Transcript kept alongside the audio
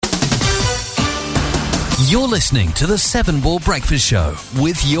You're listening to the Seven Ball Breakfast Show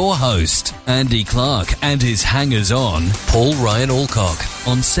with your host, Andy Clark, and his hangers-on, Paul Ryan Alcock,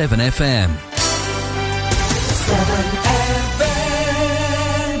 on 7FM. 7FM.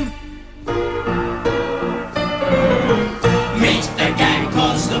 Meet the gang,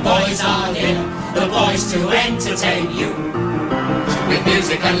 cause the boys are here, the boys to entertain you, with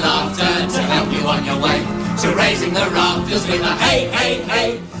music and laughter to help you on your way, to raising the rafters with a hey, hey,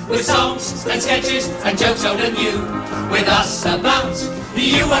 hey, with songs and sketches and jokes old and new, with us about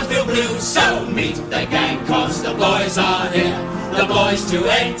you won't feel blue. So meet the gang, cause the boys are here, the boys to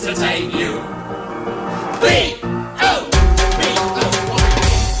entertain you.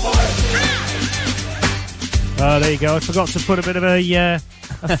 Oh, there you go. I forgot to put a bit of a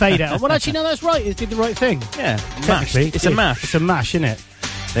fade out. Well, actually, no, that's right. It did the right thing. Yeah, mash. It's a mash. It's a mash, isn't it?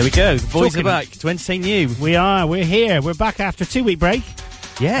 There we go. The boys are back to entertain you. We are. We're here. We're back after a 2-week break.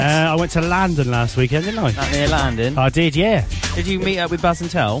 Yes. I went to London last weekend, didn't I? Out near London. I did, yeah. Did you meet up with Baz and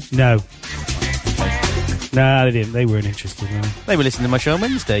Tell? No. No, they didn't. They weren't interested. No. They were listening to my show on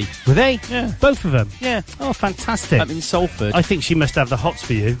Wednesday. Were they? Yeah. Both of them? Yeah. Oh, fantastic. Up in Salford. I think she must have the hots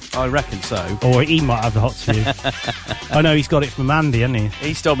for you. I reckon so. Or he might have the hots for you. I know he's got it from Andy, hasn't he?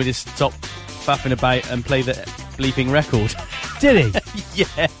 He's told me to stop faffing about and play the bleeping record. Did he?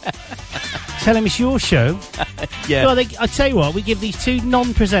 Yeah. Tell him it's your show. Yeah. Well, I tell you what, we give these two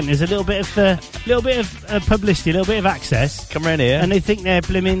non-presenters a little bit of publicity, a little bit of access. Come round here, and they think they're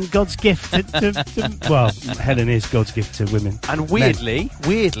blimmin' God's gift to well, Helen is God's gift to women. And weirdly,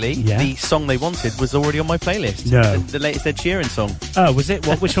 yeah. the song they wanted was already on my playlist. No, the latest Ed Sheeran song. Oh, was it?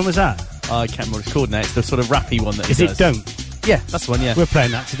 Which one was that? I can't remember what it's called now. It's the sort of rappy one that he does. Is it Don't? Yeah, that's the one. Yeah, we're playing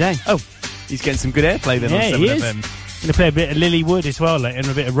that today. Oh, he's getting some good airplay then. Yeah, on 7FM. he is. Going to play a bit of Lily Wood as well later, and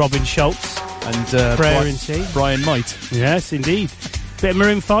a bit of Robin Schultz. And Prayer in Sea. Brian Might. Yes, indeed. Bit of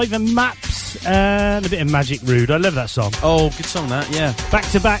Maroon 5 and Maps, and a bit of Magic Rude. I love that song. Oh, good song that, yeah. Back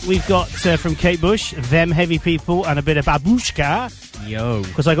to back, we've got from Kate Bush, Them Heavy People, and a bit of Babushka. Yo.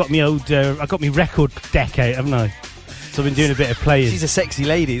 Because I got me record deck out, haven't I? So I've been doing a bit of playing. She's a sexy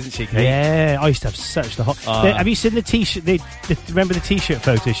lady, isn't she, Kate? Yeah, I used to have such the hot... have you seen the T-shirt? Remember the T-shirt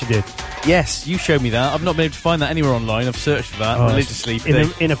photo she did? Yes, you showed me that. I've not been able to find that anywhere online. I've searched for that religiously.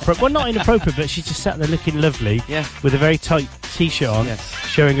 Well, not inappropriate, but she just sat there looking lovely. Yeah. With a very tight T-shirt on. Yes.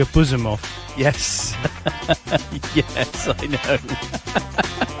 Showing her bosom off. Yes. Yes, I know.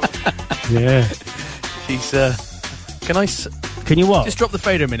 Yeah. She's... Can you what? Just drop the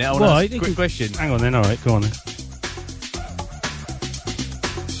fader a minute. I want to ask a quick question. Hang on then, alright, go on then.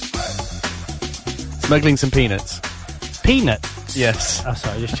 Smuggling some peanuts. Peanuts? Yes. Oh,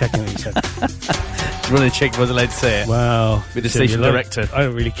 sorry, just checking what you said. Just wanted to check if I was allowed to say it. Well... With the station director. I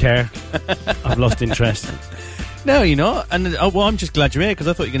don't really care. I've lost interest. No, you're not. And I'm just glad you're here, because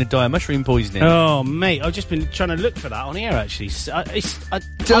I thought you were going to die of mushroom poisoning. Oh, mate, I've just been trying to look for that on here, actually.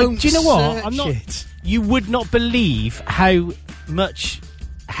 Don't do you know what? I'm not. It. You would not believe how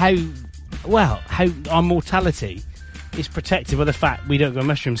our mortality is protected by the fact we don't go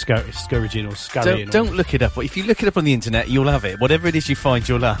mushroom scourging or scurrying. Don't look it up. If you look it up on the internet, you'll have it. Whatever it is you find,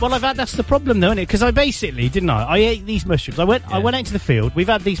 you'll have. Well, that's the problem, though, isn't it? Because I basically, didn't I? I ate these mushrooms. I went out into the field. We've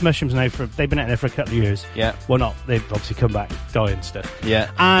had these mushrooms now they've been out there for a couple of years. Yeah. Well, not. They've obviously come back, dying and stuff.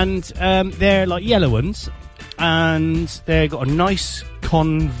 Yeah. And they're like yellow ones, and they've got a nice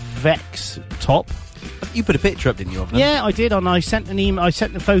convex top. You put a picture up, didn't you, of them? Yeah, I did. And I sent an email. I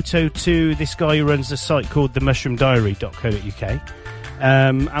sent the photo to this guy who runs a site called themushroomdiary.co.uk.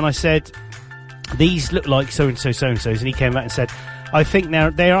 And I said, these look like so-and-so, so-and-so's. And he came back and said, I think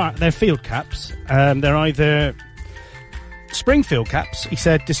they're field caps. They're either spring field caps. He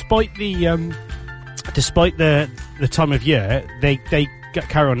said, despite the time of year, they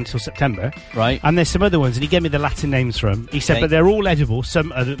carry on until September. Right. And there's some other ones, and he gave me the Latin names for them. He said, but they're all edible,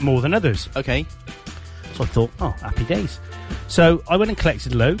 some more than others. Okay. So I thought, oh, happy days. So I went and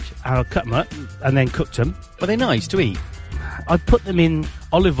collected a load, and I cut them up, and then cooked them. Were they nice to eat? I put them in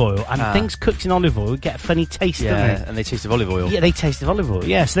olive oil, and things cooked in olive oil get a funny taste, don't they? And they taste of olive oil. Yeah, they taste of olive oil.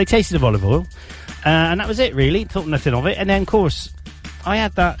 Yeah, so they tasted of olive oil. And that was it, really. Thought nothing of it. And then, of course, I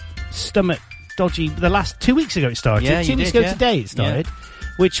had that stomach dodgy... The last 2 weeks ago it started. Yeah, 2 weeks ago today it started. Yeah.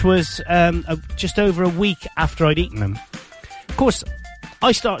 Which was just over a week after I'd eaten them. Of course,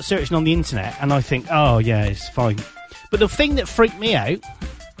 I start searching on the internet and I think, oh, yeah, it's fine. But the thing that freaked me out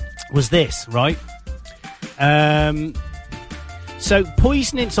was this, right? So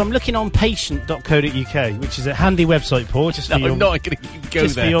poisoning. So I'm looking on patient.co.uk, which is a handy website, Paul. Just for I'm not going to go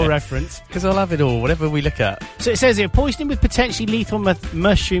just there. For your reference, because I'll have it all, whatever we look at. So it says here, poisoning with potentially lethal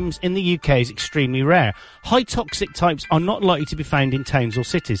mushrooms in the UK is extremely rare. High toxic types are not likely to be found in towns or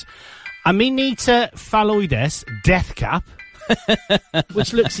cities. Amanita phalloides death cap,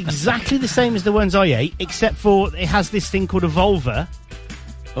 which looks exactly the same as the ones I ate, except for it has this thing called a vulva.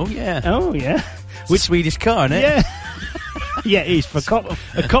 Oh, yeah. Oh, yeah. Which Swedish car, isn't it? Yeah. Yeah, it is. For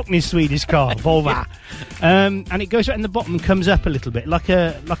a Cockney Swedish car, vulva. And it goes right in the bottom and comes up a little bit, like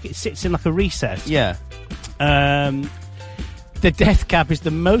it sits in like a recess. Yeah. The death cap is the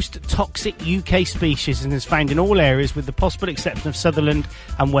most toxic UK species and is found in all areas with the possible exception of Sutherland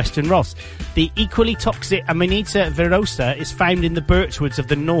and Western Ross. The equally toxic Amanita virosa is found in the birchwoods of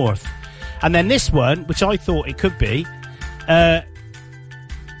the north. And then this one, which I thought it could be,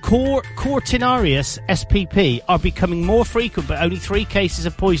 Cortinarius spp are becoming more frequent, but only 3 cases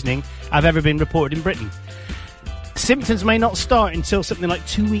of poisoning have ever been reported in Britain. Symptoms may not start until something like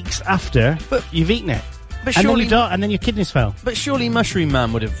 2 weeks after you've eaten it. But and surely, then you die, and then your kidneys fail. But surely Mushroom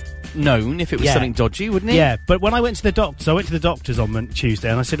Man would have known if it was something dodgy, wouldn't he? Yeah, but when I went to the doctor's on Tuesday,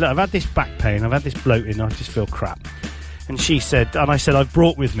 and I said, look, I've had this back pain, I've had this bloating, I just feel crap. And I said, I've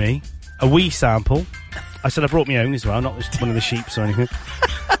brought with me a wee sample. I said I brought my own as well, not just one of the sheep's or anything.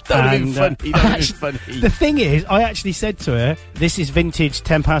 That would have been funny. The thing is, I actually said to her, this is vintage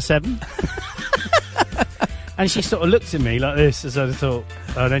 7:10. And she sort of looked at me like this, as I thought,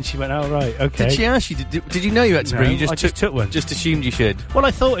 and then she went, oh, right, okay. Did she ask you, did you know you had to bring? You I just took one. Just assumed you should. Well, I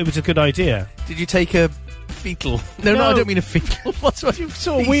thought it was a good idea. Did you take a fetal? No, I don't mean a fetal. What's what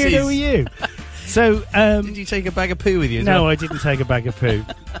sort of weirdo are you? So, did you take a bag of poo with you as well? No, I didn't take a bag of poo.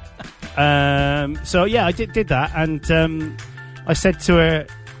 So, yeah, I did that, and I said to her,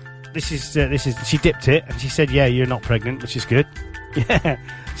 this is, she dipped it, and she said, yeah, you're not pregnant, which is good. Yeah,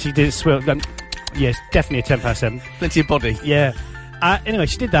 she did swill. Yes, definitely a 7:10. Plenty of body. Yeah. Anyway,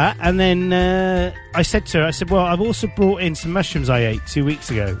 she did that, and then I said to her, well, I've also brought in some mushrooms I ate 2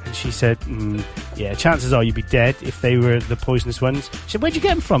 weeks ago. And she said, yeah, chances are you'd be dead if they were the poisonous ones. She said, where'd you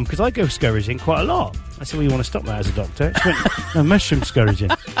get them from? Because I go scurrying quite a lot. I said, well, you want to stop that as a doctor? She went, no, mushroom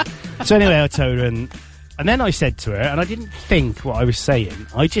scurrying. So anyway, I told her, and then I said to her, and I didn't think what I was saying,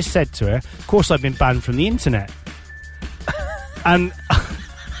 I just said to her, of course I've been banned from the internet. And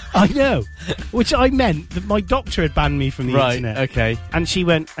I know, which I meant that my doctor had banned me from the internet. Right, okay. And she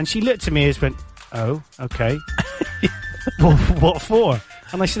went, and she looked at me and went, oh, okay. Well, what for?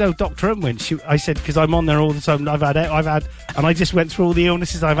 And I said, oh, Dr. Unwin. I said, because I'm on there all the time. I've had, and I just went through all the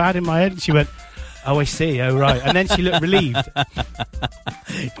illnesses I've had in my head. And she went, oh, I see. Oh, right. And then she looked relieved.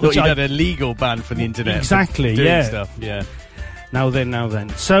 Thought you had a legal ban from the internet. Exactly, doing yeah. Stuff, yeah. Now then.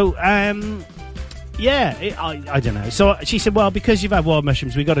 So, yeah, I don't know. So she said, well, because you've had wild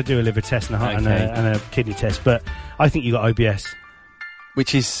mushrooms, we've got to do a liver test and a kidney test. But I think you got IBS.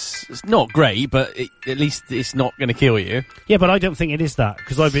 Which is not great, but at least it's not going to kill you. Yeah, but I don't think it is that,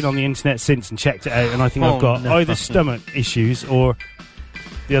 because I've been on the internet since and checked it out, and I think I've got either stomach issues or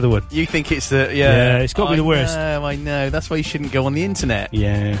the other one. You think it's the... Yeah, it's got to be the worst. I know. That's why you shouldn't go on the internet.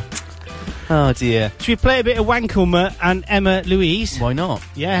 Yeah. Oh, dear. Should we play a bit of Wankelmer and Emma Louise? Why not?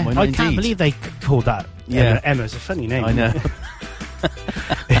 Yeah. Why not I can't believe they called that. Yeah. Emma's a funny name. I know.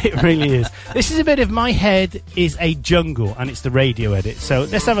 It really is. This is a bit of My Head is a Jungle, and it's the radio edit. So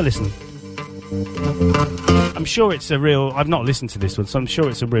let's have a listen. I'm sure it's a real... I've not listened to this one, so I'm sure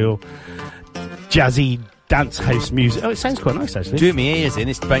it's a real jazzy dance house music. Oh, it sounds quite nice, actually. Doing my ears in,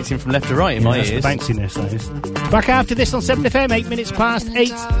 it's bouncing from left to right in my that's ears. The bounciness, that is. Back after this on 7FM, 8 minutes past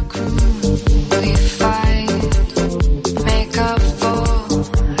 8. We fight, make up for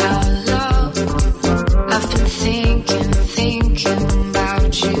our love. I've been thinking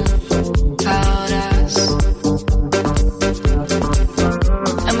about you, about us.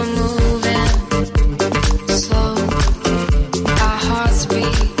 And we're moving slow. Our hearts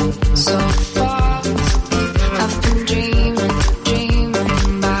beat so fast. I've been dreaming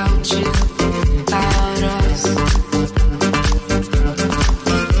about you, about us.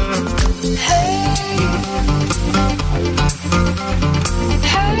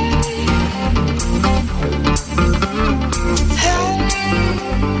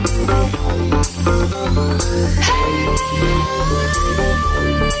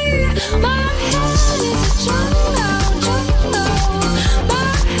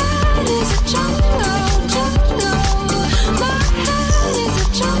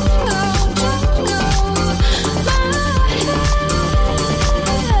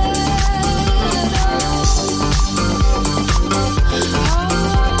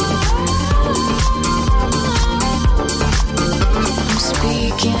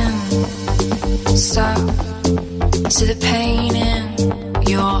 To the pain in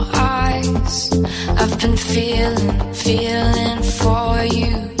your eyes, I've been feeling for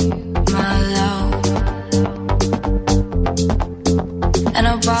you, my love. And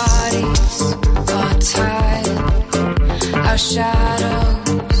our bodies are tired, our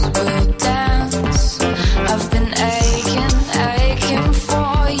shadows will dance. I've been aching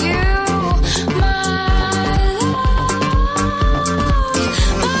for you, my love.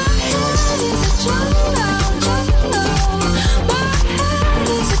 My head is a jungle, jungle. My head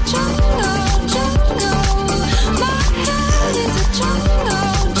is a jungle, jungle. My head is a jungle,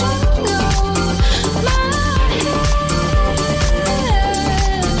 jungle.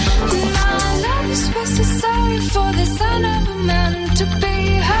 My love is supposed to sorry for this. I never meant to be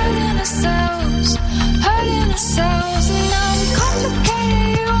hurting ourselves, and now I'm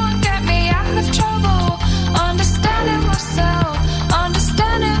complicated. You won't get me out of trouble. Understanding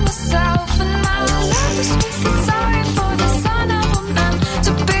myself, and my love is supposed to sorry for this. I never meant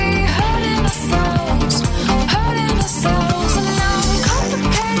to be hurting ourselves, and now I'm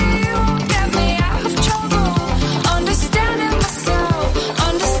complicated. You won't get me out of trouble. Understanding myself.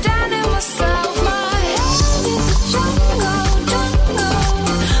 My head is a jungle, jungle.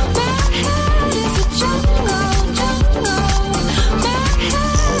 My head is a jungle, jungle. My head is a jungle, jungle. My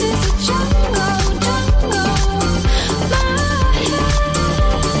head is a jungle, jungle.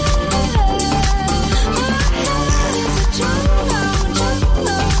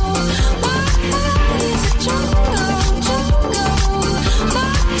 My head is a jungle, jungle. My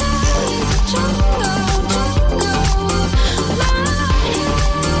head is a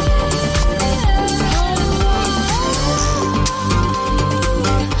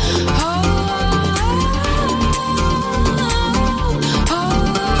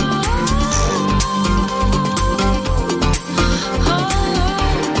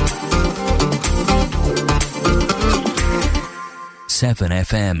Seven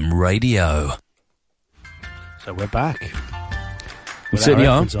FM Radio. So we're back. We certainly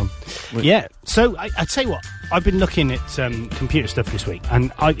are. Yeah. So I tell you what, I've been looking at computer stuff this week,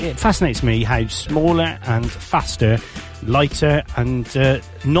 and it fascinates me how smaller and faster, lighter, and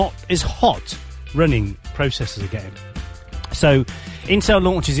not as hot running processors are getting. So Intel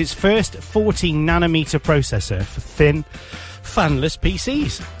launches its first 14 nanometer processor for thin, fanless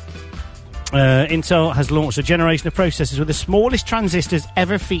PCs. Intel has launched a generation of processors with the smallest transistors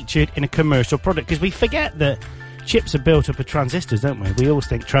ever featured in a commercial product, because we forget that chips are built up of transistors, don't we? We always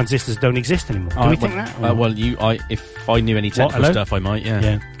think transistors don't exist anymore. Do we think that? If I knew any technical stuff, I might,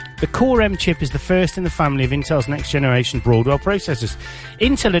 yeah. The Core M chip is the first in the family of Intel's next-generation Broadwell processors.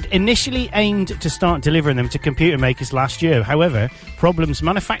 Intel had initially aimed to start delivering them to computer makers last year. However, problems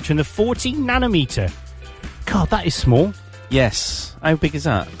manufacturing the 14 nanometer. God, that is small. Yes. How big is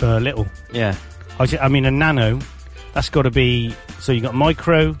that? Little. Yeah. I mean, a nano, that's got to be... So you got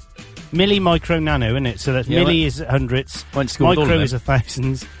micro, micro, nano, isn't it? So that milli is hundredths, micro is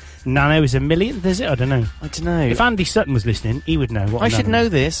thousands, nano is a million. Is it? I don't know. If Andy Sutton was listening, he would know what. I should know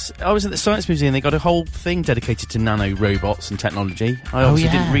this. I was at the Science Museum. They got a whole thing dedicated to nano robots and technology. I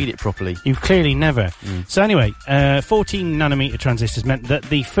obviously didn't read it properly. You've clearly never. So anyway, 14 nanometer transistors meant that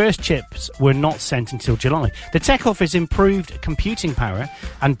the first chips were not sent until July. The tech offers improved computing power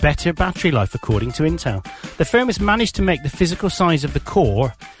and better battery life, according to Intel. The firm has managed to make the physical size of the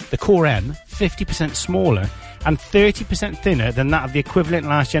Core M, 50% smaller and 30% thinner than that of the equivalent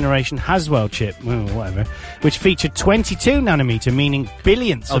last generation Haswell chip, whatever, which featured 22 nanometer, meaning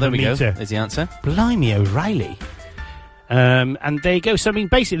billionths of a meter. Go. There's the answer. Blimey O'Reilly. And there you go. So, I mean,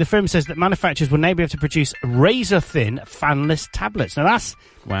 basically, the firm says that manufacturers will now be able to produce razor-thin, fanless tablets. Now,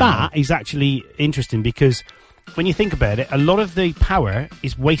 that is actually interesting, because when you think about it, a lot of the power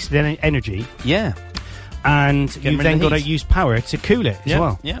is wasted energy. Yeah. And you've then got to use power to cool it as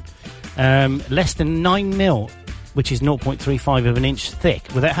well. Yeah. Less than 9 mil, which is 0.35 of an inch thick,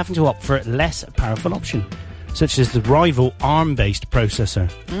 without having to opt for a less powerful option, such as the rival ARM-based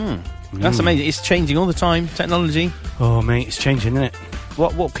processor. That's amazing. It's changing all the time, technology. Oh, mate, it's changing, isn't it?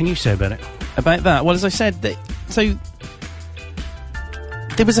 What can you say about it? About that? Well, as I said, so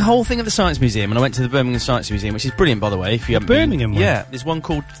there was a whole thing at the Science Museum, and I went to the Birmingham Science Museum, which is brilliant, by the way. If you haven't Birmingham been, yeah, there's one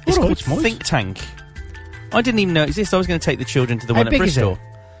called Think Tank. I didn't even know it existed. I was going to take the children to the one at Bristol.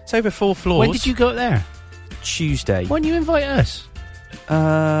 It's over 4 floors. When did you go up there? Tuesday. Why didn't you invite us?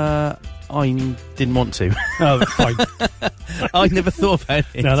 I didn't want to. Oh, fine. I never thought about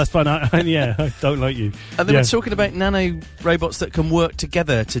it. No, that's fine. I don't like you. And they were talking about nano robots that can work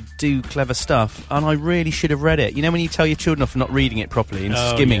together to do clever stuff, and I really should have read it. You know, when you tell your children off for not reading it properly and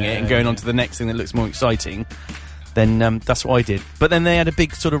skimming it and going on to the next thing that looks more exciting, then that's what I did. But then they had a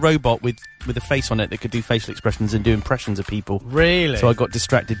big sort of robot with a face on it that could do facial expressions and do impressions of people. Really? So I got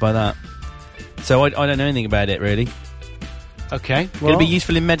distracted by that. So I don't know anything about it, really. Okay. It'll be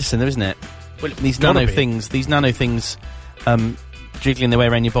useful in medicine, though, isn't it? Well, these nano things jiggling their way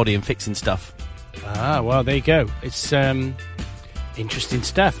around your body and fixing stuff. Ah, well, there you go. It's interesting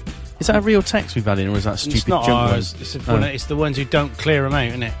stuff. Is that a real text we've had in, or is that stupid It's not junk ours. It's the ones who don't clear them out,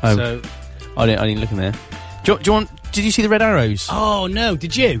 isn't it? Oh. So, I didn't look in there. Do you want? Did you see the red arrows? oh no,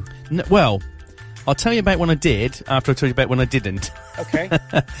 did you? Well, I'll tell you about when I did after I told you about when I didn't. Okay.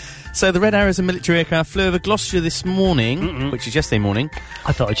 So the red arrows and military aircraft flew over Gloucestershire this morning, which is yesterday morning.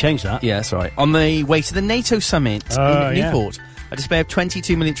 I thought I'd change that. Yeah, that's right. On the way to the NATO summit in Newport. A display of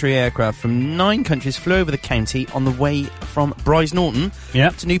 22 military aircraft from 9 countries flew over the county on the way from Bryce Norton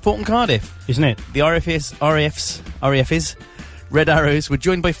to Newport and Cardiff. Isn't it? The RAF's Red Arrows were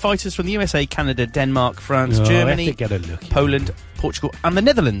joined by fighters from the USA, Canada, Denmark, France, Germany, Poland, Portugal and the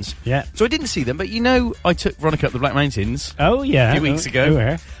Netherlands. Yeah. So I didn't see them, but I took Veronica up the Black Mountains. Oh, yeah. A few weeks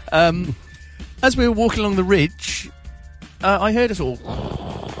ago. As we were walking along the ridge, I heard us all...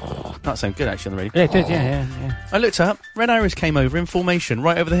 That sounded good, actually, on the radio. Yeah, it did, yeah. I looked up, Red Arrows came over in formation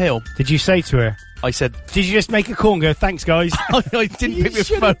right over the hill. Did you say to her? I said... Did you just make a call and go, thanks, guys? I didn't pick my phone. You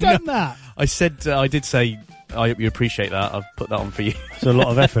should have done that. I said, I did say, I hope you appreciate that. I've put that on for you. It's a lot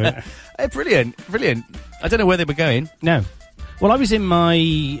of effort. Brilliant. I don't know where they were going. No. Well, I was in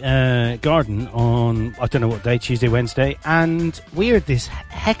my garden on, I don't know what day, Tuesday, Wednesday, and we heard this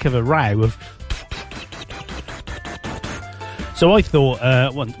heck of a row of... So I thought,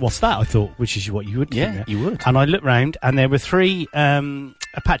 what's that? I thought, which is what you would think. Yeah, you would. And I looked round, and there were 3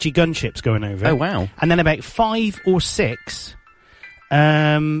 Apache gunships going over. Oh, wow. And then about 5 or 6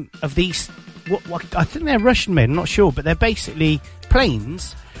 of these... What I think they're Russian made, I'm not sure, but they're basically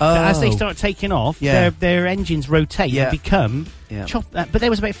planes that as they start taking off, their engines rotate and become but there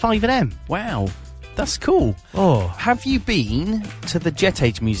was about 5 of them. Wow, that's cool. Oh, have you been to the Jet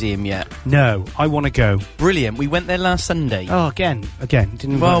Age Museum yet? No, I want to go. Brilliant. We went there last Sunday. Oh, again.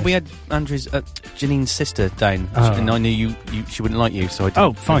 Well, we had Andrew's Janine's sister down, and I knew she wouldn't like you, so I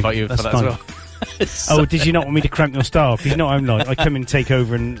didn't invite you for that as well. Oh, did you not want me to cramp your style? Because you know what I'm like. I come in and take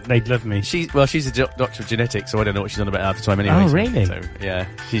over and they'd love me. She's a doctor of genetics, so I don't know what she's on about half the time anyway. Oh, really? So, yeah,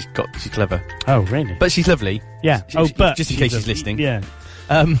 she's clever. Oh, really? But she's lovely. Yeah. But just in case she's listening. Yeah.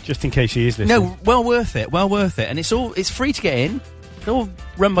 Just in case she is listening. No, well worth it. And it's free to get in. They're all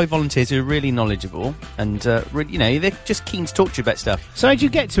run by volunteers who are really knowledgeable and, they're just keen to talk to you about stuff. So how'd you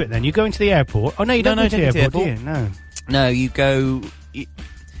get to it then? You go into the airport? Oh, no, you don't go to the airport, do you? No. No, you go...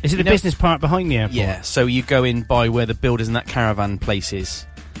 Is it the business part behind the airport? Yeah, so you go in by where the builders and that caravan place is.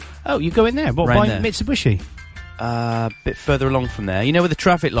 Oh, you go in there? What, by Mitsubishi? A bit further along from there. You know where the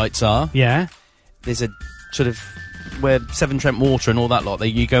traffic lights are? Yeah. There's a sort of... where Severn Trent Water and all that lot,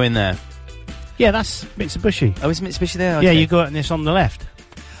 you go in there. Yeah, that's Mitsubishi. Oh, is Mitsubishi there? Okay. Yeah, you go out and it's on the left.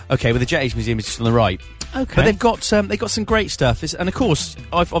 Okay, well the Jet Age Museum is just on the right. Okay. But they've got some great stuff. And of course,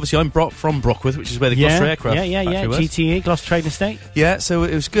 I'm from Brockworth, which is where the Gloucester aircraft factory was. GTE, Gloucester Trading Estate. Yeah, so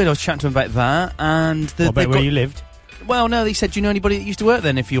it was good. I was chatting to them about that. And about where you lived? Well, no, they said, do you know anybody that used to work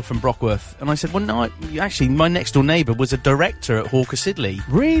then if you're from Brockworth? And I said, well, no, actually, my next door neighbour was a director at Hawker Siddeley.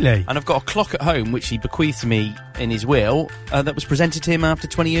 Really? And I've got a clock at home, which he bequeathed to me in his will, that was presented to him after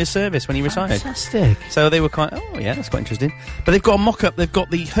 20 years service when he retired. Fantastic. So they were that's quite interesting. But they've got a mock-up, they've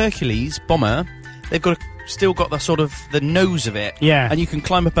got the Hercules bomber, they've got still got the sort of the nose of it. Yeah. And you can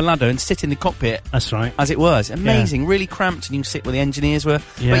climb up a ladder and sit in the cockpit. That's right. As it was. Amazing. Yeah. Really cramped, and you can sit where the engineers were.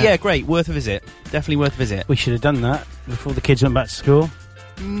 Yeah. But yeah, great. Worth a visit. Definitely worth a visit. We should have done that before the kids went back to school.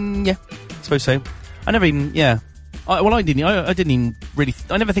 Yeah. I suppose so. I never even... Yeah. I didn't even really...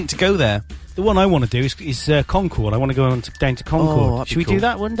 I never think to go there. The one I want to do is Concord. I want to go down to Concord. Should we do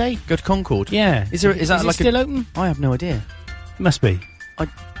that one day? Go to Concord? Yeah. Is that like still open? I have no idea. It must be. I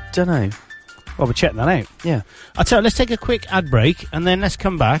don't know. Well, we'll check that out. Yeah. I'll tell you, let's take a quick ad break and then let's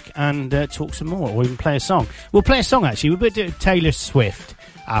come back and talk some more, or even play a song. We'll play a song, actually. We'll do Taylor Swift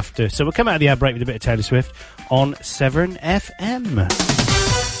after. So we'll come out of the ad break with a bit of Taylor Swift on Severn FM.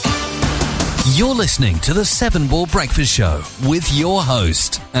 You're listening to the 7 Ball Breakfast Show with your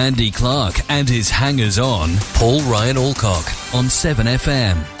host, Andy Clark, and his hangers-on, Paul Ryan Alcock, on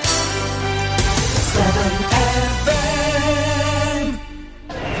 7FM. 7FM.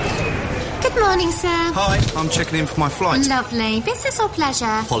 Good morning, sir. Hi, I'm checking in for my flight. Lovely. Business or pleasure?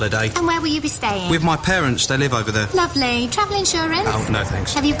 Holiday. And where will you be staying? With my parents, they live over there. Lovely. Travel insurance? Oh, no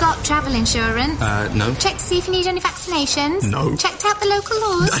thanks. Have you got travel insurance? No. Checked to see if you need any vaccinations? No. Checked out the local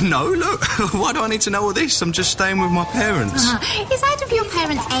laws? No, look. Why do I need to know all this? I'm just staying with my parents. Is either of your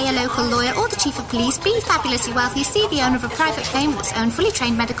parents A local lawyer, or the chief of police, B, fabulously wealthy, C, the owner of a private claim with its own fully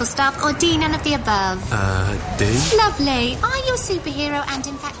trained medical staff, or D, none of the above? D? Lovely. Are you a superhero and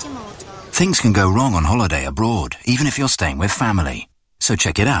in fact immortal? Things can go wrong on holiday abroad, even if you're staying with family. So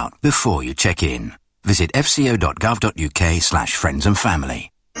check it out before you check in. Visit fco.gov.uk/friends and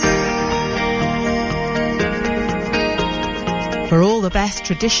family. For all the best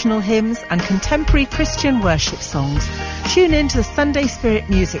traditional hymns and contemporary Christian worship songs, tune in to the Sunday Spirit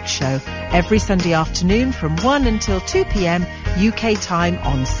Music Show every Sunday afternoon from 1 until 2 p.m. UK time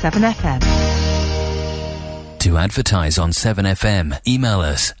on 7FM. To advertise on 7FM, email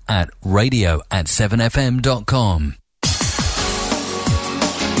us at radio@7fm.com.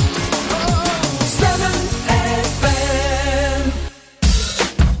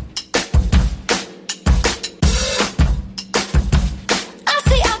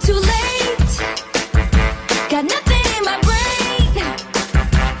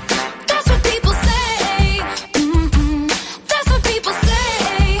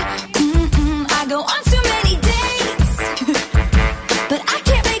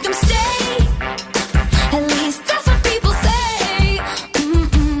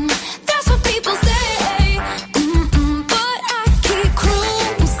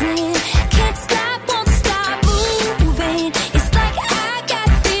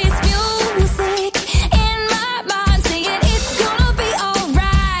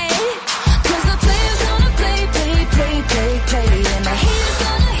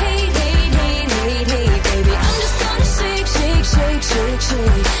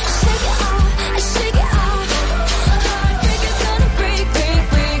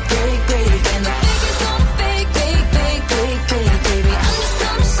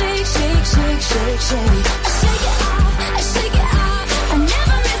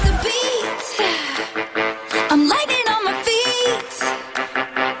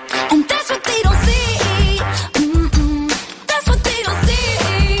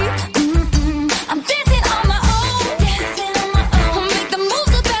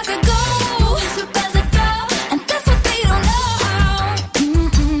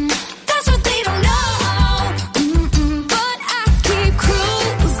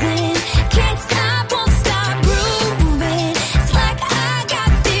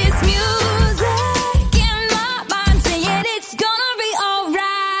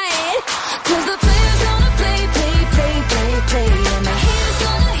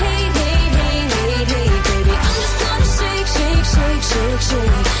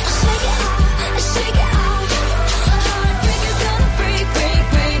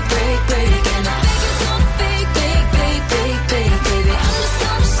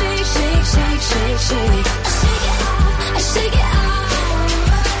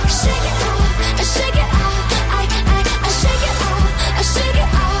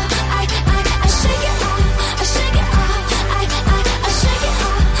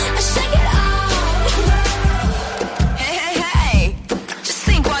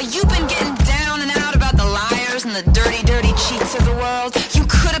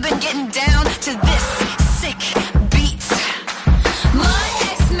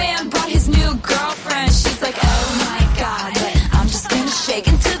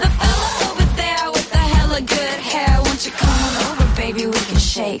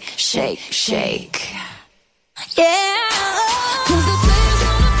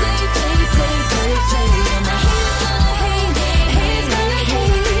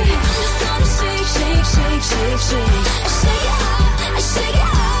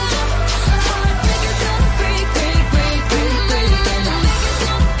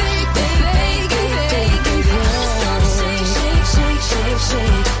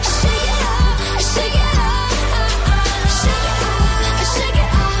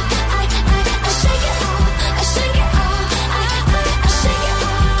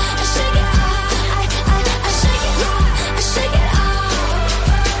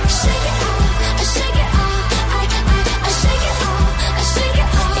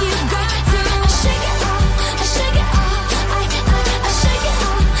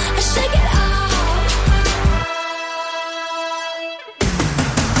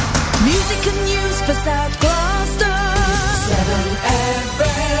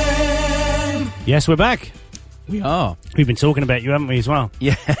 Yes, we're back. We are. We've been talking about you, haven't we, as well?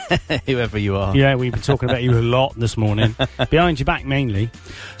 Yeah, whoever you are. Yeah, we've been talking about you a lot this morning. Behind your back, mainly.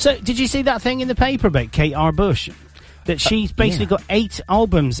 So, did you see that thing in the paper about Kate R. Bush? That she's basically got 8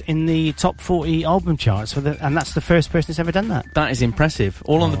 albums in the top 40 album charts, and that's the first person that's ever done that. That is impressive.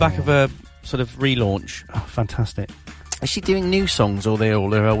 All on the back of a sort of relaunch. Oh, fantastic. Is she doing new songs, or are they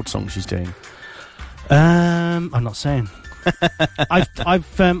all her old songs she's doing? I'm not saying.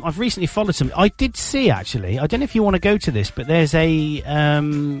 I've recently followed some. I did see, actually. I don't know if you want to go to this, but there's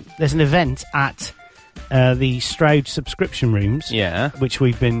an event at the Stroud subscription rooms. Yeah. Which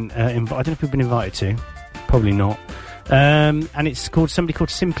we've been. I don't know if we've been invited to. Probably not. And it's called somebody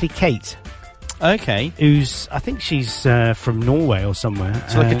called Simply Kate. Okay. I think she's from Norway or somewhere.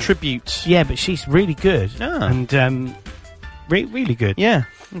 It's like a tribute. Yeah, but she's really good. Ah. And really good. Yeah.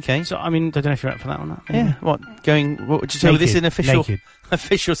 Okay. So, I mean, I don't know if you're up for that or not. Yeah. What would you tell me? This is an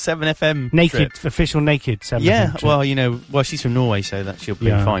official 7FM Naked, trip. official naked 7FM Yeah, trip. well, she's from Norway, so that she'll be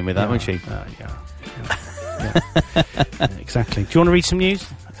fine with that, won't she? Yeah. Exactly. Do you want to read some news?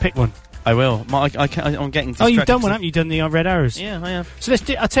 Pick one. I will. I'm getting distracted. Oh, you've done one, haven't you? You've done the Red Arrows. Yeah, I have. So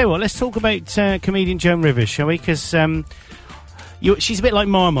I'll tell you what, let's talk about comedian Joan Rivers, shall we? Because she's a bit like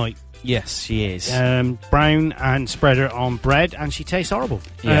Marmite. Yes, she is. Brown and spread her on bread, and she tastes horrible.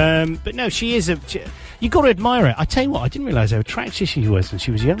 Yeah. But no, she is you've got to admire her. I tell you what, I didn't realise how attractive she was when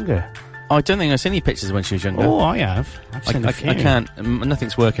she was younger. I don't think I've seen any pictures when she was younger. Oh, I have. I've seen a few. I can't.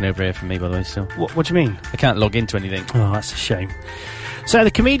 Nothing's working over here for me, by the way, still. What do you mean? I can't log into anything. Oh, that's a shame. So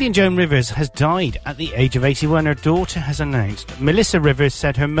the comedian Joan Rivers has died at the age of 81, her daughter has announced. Melissa Rivers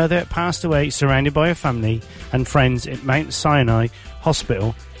said her mother passed away surrounded by her family and friends at Mount Sinai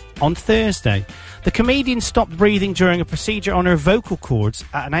Hospital on Thursday. The comedian stopped breathing during a procedure on her vocal cords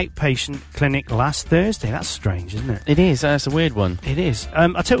at an outpatient clinic last Thursday. That's strange, isn't it? It is. That's a weird one. It is.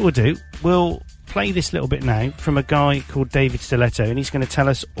 I'll tell you what we'll do. We'll play this little bit now from a guy called David Stiletto, and he's going to tell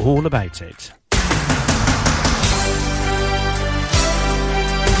us all about it.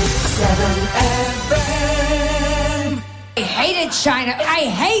 7FM. I hated China. I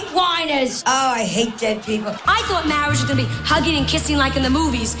hate whiners. Oh, I hate dead people. I thought marriage was going to be hugging and kissing like in the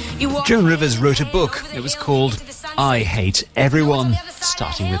movies. Joan Rivers wrote a book. It was called I Hate Everyone,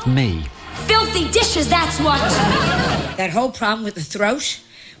 starting with me. Filthy dishes, that's what. That whole problem with the throat,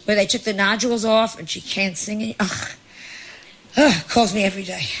 where they took the nodules off and she can't sing it. Ugh, calls me every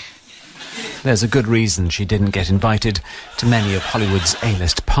day. There's a good reason she didn't get invited to many of Hollywood's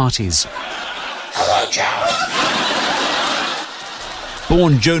A-list parties. Hello, Joan.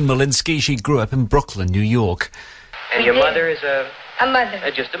 Born Joan Malinsky, she grew up in Brooklyn, New York. And your mother is a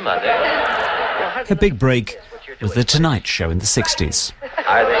mother. Just a mother. Her big break was The Tonight Show in the 60s.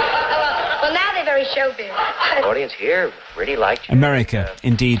 Are they? Well, now they're very showbiz. The audience here really liked you. America,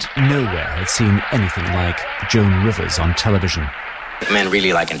 indeed, nowhere had seen anything like Joan Rivers on television. Men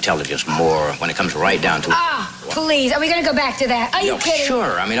really like intelligence more when it comes right down to it. Please, are we going to go back to that? Are you kidding?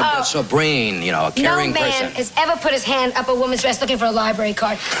 Sure, I mean, it's a brain, a caring person. No man has ever put his hand up a woman's dress looking for a library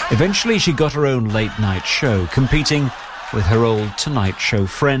card. Eventually, she got her own late-night show, competing with her old Tonight Show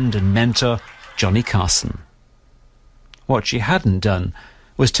friend and mentor, Johnny Carson. What she hadn't done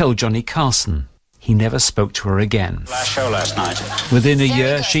was tell Johnny Carson he never spoke to her again. Last show last night. Within a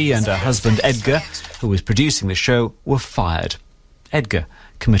year, she and her husband Edgar, who was producing the show, were fired. Edgar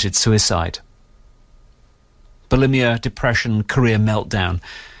committed suicide. Bulimia, depression, career meltdown.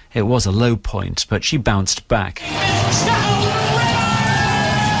 It was a low point, but she bounced back.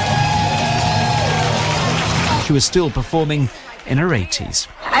 She was still performing in her 80s.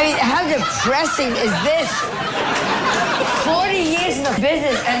 I mean, how depressing is this? 40 years in the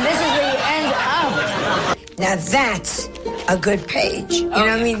business, and this is where you end up. Now that's a good page. You know what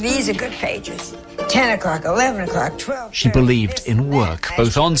I mean? These are good pages. 10 o'clock, 11 o'clock, 12. She believed in work,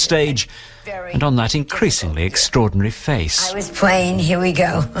 both on stage and on that increasingly extraordinary face. I was playing, here we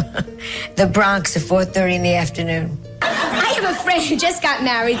go, the Bronx at 4:30 in the afternoon. I have a friend who just got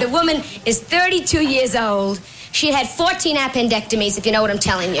married. The woman is 32 years old. She had 14 appendectomies, if you know what I'm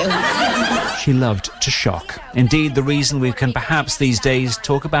telling you. She loved to shock. Indeed, the reason we can perhaps these days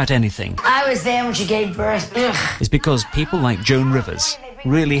talk about anything I was there when she gave birth. Ugh. is because people like Joan Rivers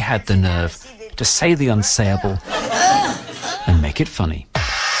really had the nerve to say the unsayable and make it funny.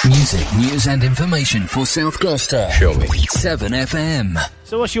 Music, news and information for South Gloucester. Show me. 7FM.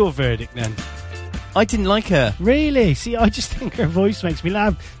 So what's your verdict then? I didn't like her. Really? See, I just think her voice makes me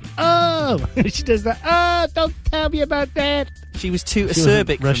laugh. Oh! She does that. Oh, don't tell me about that. She was too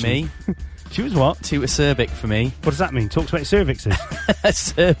acerbic for me. She was what? Too acerbic for me. What does that mean? Talks about cervixes?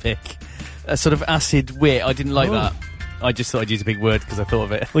 Acerbic. A sort of acid wit. I didn't like that. I just thought I'd use a big word because I thought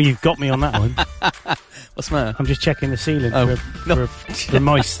of it. Well, you've got me on that one. What's the matter? I'm just checking the ceiling for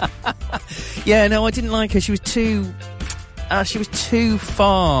mice. Yeah, no, I didn't like her. She was too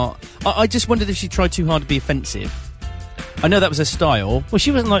far. I just wondered if she tried too hard to be offensive. I know that was her style. Well, she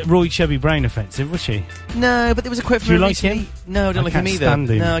wasn't like Roy Chubby Brown offensive, was she? No, but there was a quote from Do you her like recently. him? No, I don't like him either. Stand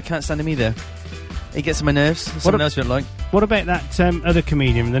him. No, I can't stand him either. He gets on my nerves. Someone else I don't like. What about that other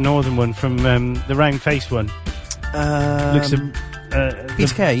comedian, the northern one from the round face one? Looks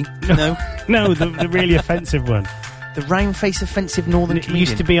Peter Kay? No. No, the really offensive one. The round face offensive northern comedian. He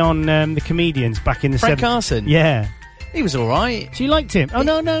used to be on the Comedians back in the 70s. Frank Carson? Yeah. He was all right. So you liked him? Oh,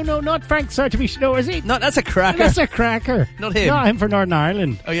 no, not Frank. Sorry to be... No, is he? No, that's a cracker. That's a cracker. Not him. Not him for Northern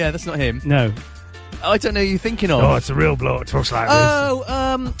Ireland. Oh, yeah, that's not him. No. I don't know who you're thinking of. Oh, it's a real bloke. It talks like this.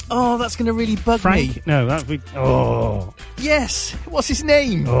 Oh, that's going to really bug Frank? me. No, that'd be... Oh. Yes. What's his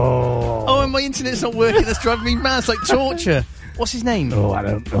name? Oh. And my internet's not working. That's driving me mad. It's like torture. What's his name? Oh, I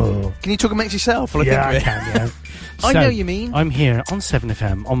don't know. Can you talk amongst yourself? While Yeah, I I think can, yeah. I know you mean. I'm here on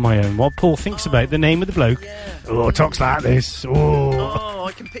 7FM on my own while Paul thinks about the name of the bloke. Oh, talks like this. Oh,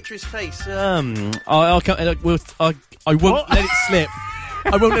 I can picture his face. I can't. I won't let it slip.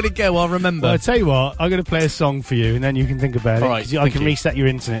 I won't let it go. I'll remember. Well, I'll tell you what. I'm going to play a song for you, and then you can think about it. All right, 'cause I can reset your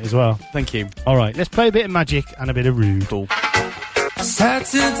internet as well. Thank you. All right, let's play a bit of Magic and a bit of Rude. Cool.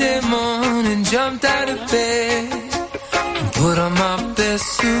 Saturday morning, jumped out of bed and put on my best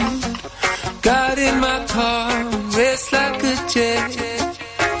suit. Got in my car, raced like a jet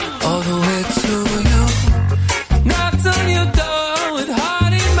all the way to you. Knocked on your door with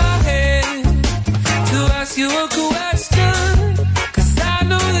heart in my head to ask you a question, 'cause I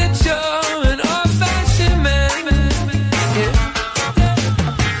know that you're an old-fashioned man. Yeah.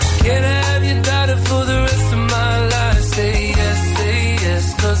 Can I have your daughter for the rest of my life? Say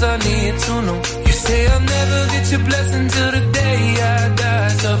yes, 'cause I need to know. You say I'll never get your blessing till the day I die.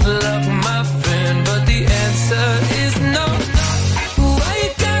 Tough love, my friend, but the answer is no. Why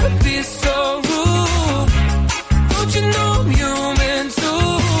you gotta be so rude? Don't you know I'm human too?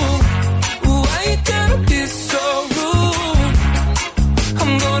 Why you gotta be so rude?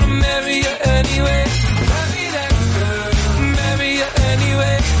 I'm gonna marry you anyway. Marry that girl. Marry you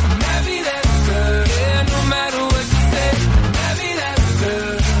anyway. Marry that girl. Yeah, no matter what you say. Marry that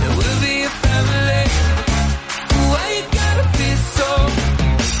girl. And we'll be a family. Why you gotta be so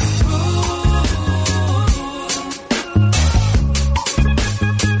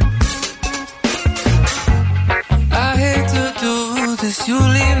I hate to do this, you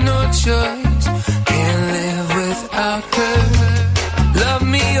leave no choice. Can't live without her. Love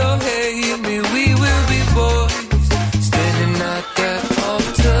me or hate me, we will be boys. Standing at that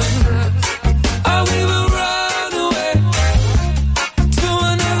altar. Or we will run away to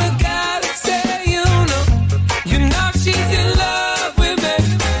another galaxy, you know she's in love with me.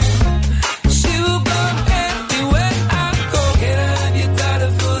 She will go anywhere I go. Can I have your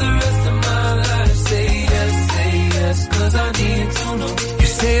daughter for the rest of my life? Say yes, 'cause I need to know. You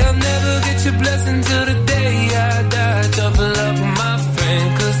say I'll never get your blessing till the day I die. Tough love, my friend,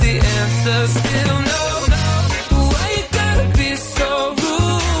 'cause the answer's still no. Why you gotta be so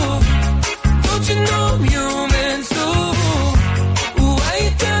rude? Don't you know I'm human too? Why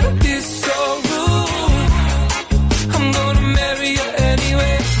you gotta be so rude? I'm gonna marry you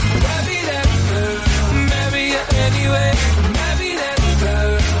anyway. Marry that girl. Marry you anyway. Marry that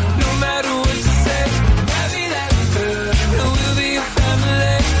girl. No matter what you say. Marry that girl. And we'll be a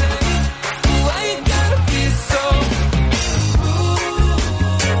family. Why you gotta be so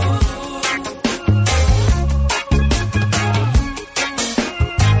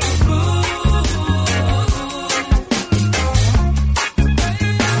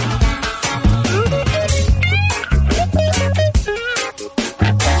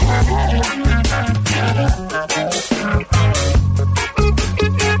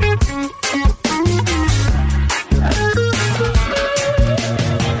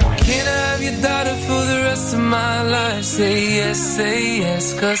Can I have your daughter for the rest of my life? Say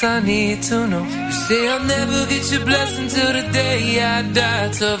yes, 'cause I need to know. You say I'll never get your blessing till the day I die.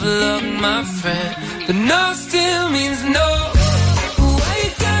 Tough love, my friend, but no still means no. Why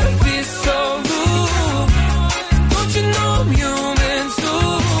you gotta be so rude? Don't you know I'm human too?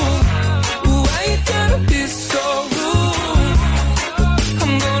 Why you gotta be so rude?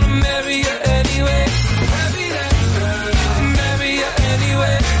 I'm gonna marry you anyway. Marry that girl. Marry you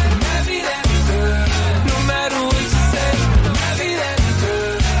anyway. Marry that girl. No matter what you say. Marry that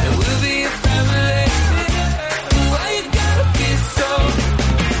girl. And we'll be a family. Why you gotta be so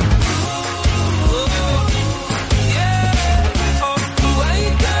yeah. Oh, why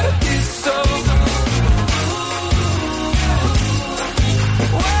you gotta be so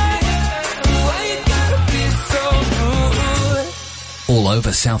why you gotta be so rude? All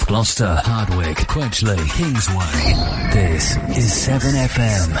over South Gloucester, Hardwick, Quedgley, Kingsway. This is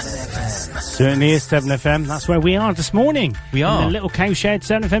 7FM. Certainly is 7FM. That's where we are this morning. We are. In the little cowshed.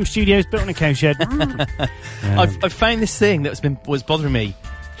 7FM studios built in a cowshed. I've found this thing that was bothering me.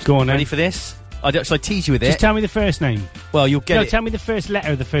 Go on, then. Ready for this? Shall I tease you with Just it? tell me the first name. Well, you'll get No, it. tell me the first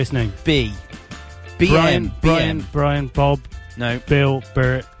letter of the first name. B. Brian, BM. Brian, Bob. No. Bill,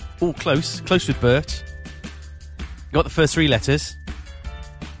 Bert. Oh, close. Close with Bert. Got the first three letters.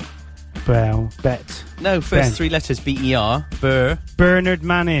 Bell, Bet. No, first Ben. three letters. B-E-R. Burr. Bernard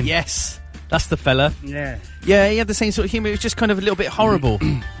Manning. Yes. That's the fella. Yeah. Yeah, he had the same sort of humour. It was just kind of a little bit horrible.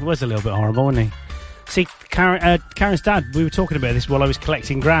 It was a little bit horrible, wasn't he? See, Karen's dad, we were talking about this while I was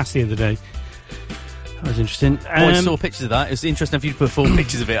collecting grass the other day. That was interesting. I saw pictures of that. It was interesting if you put full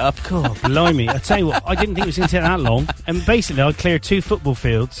pictures of it up. God, blimey. I tell you what, I didn't think it was going to take that long. And basically, I cleared 2 football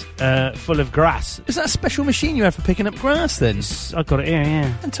fields full of grass. Is that a special machine you have for picking up grass, then? I got it here,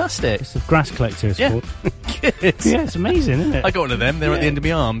 yeah. Fantastic. It's a grass collector, it's called. Good. Yeah, it's amazing, isn't it? I got one of them. They're at the end of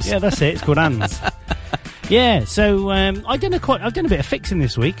my arms. Yeah, that's it. It's called hands. Yeah, so I've done a bit of fixing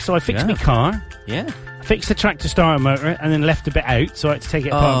this week. So I fixed my car. Yeah. Fixed the tractor starter motor and then left a bit out, so I had to take it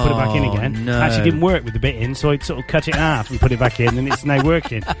apart and put it back in again. No. Actually didn't work with the bit in, so I sort of cut it in half and put it back in, and it's now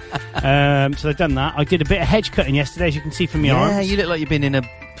working. So I've done that. I did a bit of hedge cutting yesterday, as you can see from my arms. Yeah, you look like you've been in a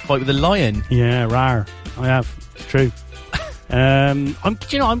fight with a lion. Yeah, rar. I have. It's true. I'm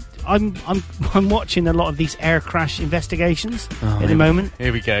watching a lot of these air crash investigations at the moment.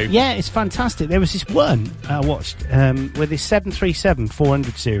 Here we go. Yeah, it's fantastic. There was this one I watched where this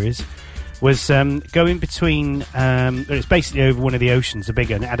 737-400 series was going between... it's basically over one of the oceans, a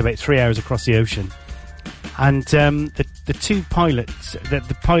big one. It had about 3 hours across the ocean. And the 2 pilots,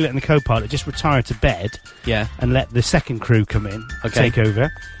 the pilot and the co-pilot, just retired to bed. Yeah. And let the second crew come in, take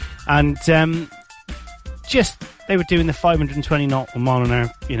over. And they were doing the 520 knot or mile an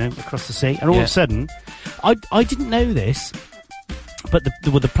hour, across the sea. And all of a sudden, I didn't know this, but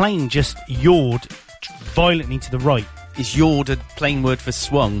the plane just yawed violently to the right. Is yawed a plain word for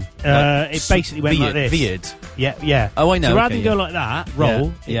swung? It basically went like this. Veered. Yeah. Oh, I know. So rather than go like that,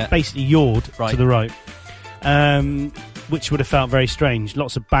 roll, it basically yawed to the right. Which would have felt very strange.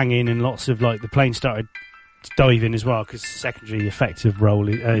 Lots of banging and lots of, the plane started diving as well, because secondary effect of roll,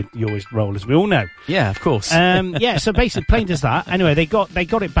 you always roll, as we all know. Yeah, of course. So basically, plane does that. Anyway, they got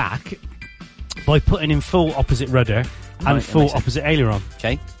it back by putting in full opposite rudder and full opposite aileron.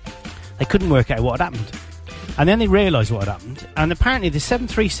 Okay. They couldn't work out what had happened. And then they realised what had happened. And apparently the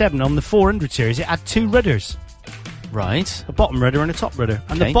 737 on the 400 series, it had 2 rudders. Right. A bottom rudder and a top rudder.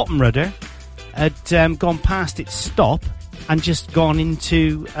 And the bottom rudder had gone past its stop and just gone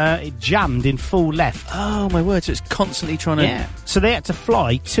into... it jammed in full left. Oh, my word. So it's constantly trying to... Yeah. So they had to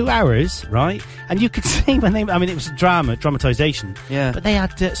fly 2 hours, right? And you could see when they... I mean, it was dramatisation. Yeah. But they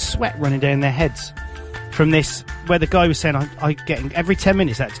had sweat running down their heads. From this, where the guy was saying, I getting every 10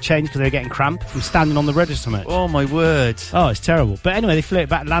 minutes I had to change because they were getting cramp from standing on the rudder so much. Oh, my word. Oh, it's terrible. But anyway, they flew it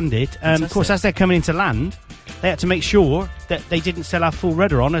back, landed. Of course, as they're coming into land, they had to make sure that they didn't still have full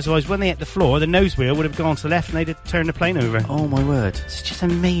rudder on, otherwise when they hit the floor, the nose wheel would have gone to the left and they'd have turned the plane over. Oh, my word. It's just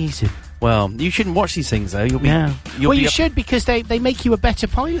amazing. Well, you shouldn't watch these things, though. You should, because they make you a better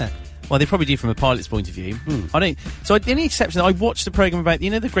pilot. Well, they probably do from a pilot's point of view. I don't. So the only exception, I watched the programme about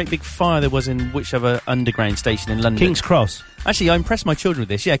the great big fire there was in whichever underground station in London. King's Cross. Actually, I impressed my children with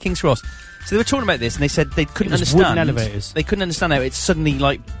this. Yeah, King's Cross. So they were talking about this, and they said they couldn't understand. Wooden elevators. They couldn't understand how it's suddenly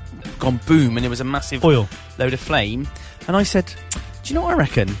gone boom, and it was a massive oil load of flame. And I said, do you know what I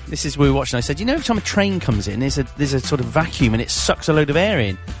reckon? This is we were watching. I said, every time a train comes in, there's a sort of vacuum, and it sucks a load of air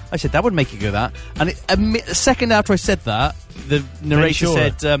in. I said that would make it go that. And a second after I said that, the narrator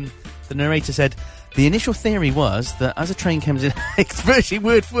said. The narrator said, the initial theory was that as a train comes in, it's virtually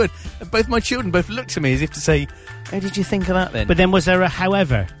word for word, and both my children looked at me as if to say, how did you think of that then? But then was there a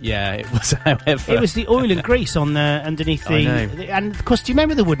however? Yeah, it was a however. It was the oil and grease on underneath the... And of course, do you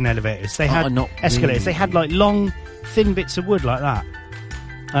remember the wooden elevators? They had escalators. Really. They had long, thin bits of wood like that.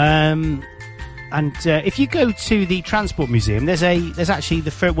 And if you go to the Transport Museum, there's actually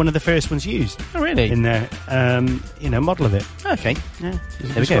one of the first ones used. Oh, really? In there, model of it. Okay. Yeah.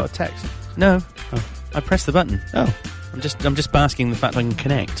 There we go. Got a text. No. Oh. I pressed the button. Oh. I'm just basking in the fact I can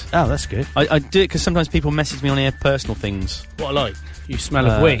connect. Oh, that's good. I do it because sometimes people message me on air personal things. What, like? You smell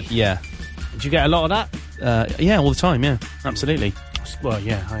of wee? Yeah. Did you get a lot of that? Yeah, all the time, yeah. Absolutely. Well,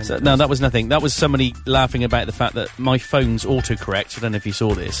 yeah. No, that was nothing. That was somebody laughing about the fact that my phone's autocorrect. I don't know if you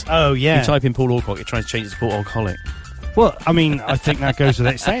saw this. Oh, yeah. You type in Paul Alcock, it tries to change it to Paul Alcoholic. Well, I mean, I think that goes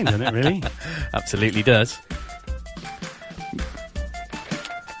without saying, doesn't it, really? Absolutely does.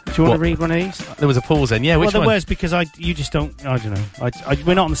 Do you want to read one of these? There was a pause then, yeah. Which one? Well, there was, because you just don't... I don't know.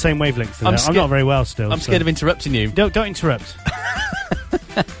 We're not on the same wavelength today. I'm not very well still. I'm scared of interrupting you. Don't interrupt.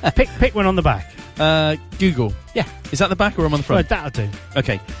 Pick one on the back. Google. Yeah. Is that the back or am I on the front? That'll do.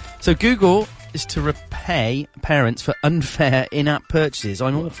 Okay. So Google is to repay parents for unfair in-app purchases.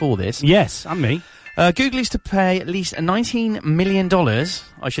 I'm all for this. Yes, and me. Google is to pay at least $19 million.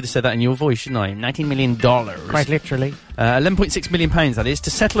 I should have said that in your voice, shouldn't I? $19 million. Quite literally. £11.6 million, that is, to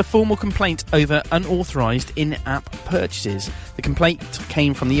settle a formal complaint over unauthorised in-app purchases. The complaint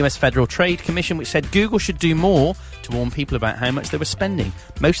came from the US Federal Trade Commission, which said Google should do more to warn people about how much they were spending.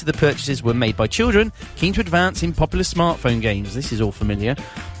 Most of the purchases were made by children keen to advance in popular smartphone games. This is all familiar.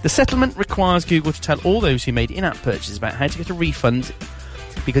 The settlement requires Google to tell all those who made in-app purchases about how to get a refund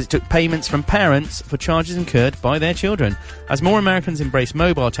because it took payments from parents for charges incurred by their children. As more Americans embrace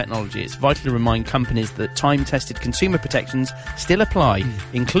mobile technology, it's vital to remind companies that time-tested consumer protections still apply,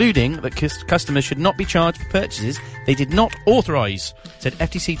 including that customers should not be charged for purchases they did not authorise, said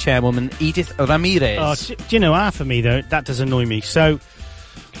FTC Chairwoman Edith Ramirez. Oh, do you know, half of me, though, that does annoy me. So,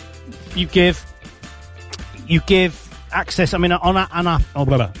 you give access, I mean, on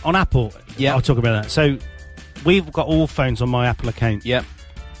Apple, yeah, I'll talk about that. So, we've got all phones on my Apple account. Yep.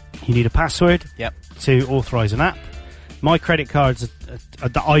 You need a password yep. to authorise an app. My credit cards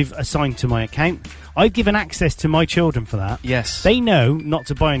that I've assigned to my account, I've given access to my children for that. Yes. They know not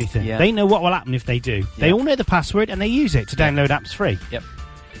to buy anything. Yeah. They know what will happen if they do. Yep. They all know the password and they use it to download apps free. Yep.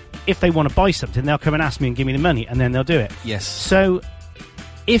 If they want to buy something, they'll come and ask me and give me the money, and then they'll do it. Yes. So,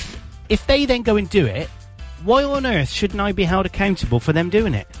 if they then go and do it, why on earth shouldn't I be held accountable for them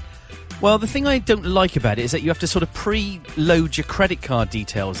doing it? Well, the thing I don't like about it is that you have to sort of pre-load your credit card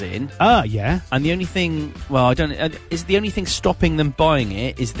details in. Yeah. And the only thing, is the only thing stopping them buying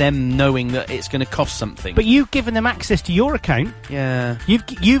it is them knowing that it's going to cost something. But you've given them access to your account. Yeah.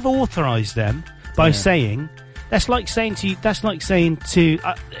 You've authorised them by saying. That's like saying to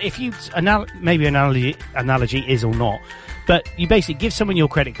if you maybe analogy is or not, but you basically give someone your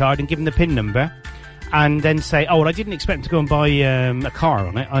credit card and give them the PIN number. And then say, oh, well, I didn't expect them to go and buy a car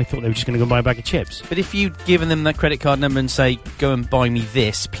on it. I thought they were just going to go and buy a bag of chips. But if you'd given them that credit card number and say, go and buy me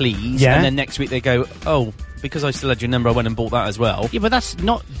this, please, and then next week they go, oh, because I still had your number, I went and bought that as well. Yeah, but that's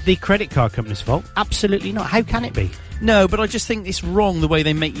not the credit card company's fault. Absolutely not. How can it be? No, but I just think it's wrong the way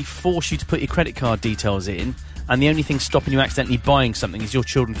they force you to put your credit card details in, and the only thing stopping you accidentally buying something is your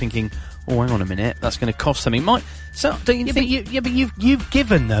children thinking, oh, hang on a minute, that's going to cost something. Don't you think... But you've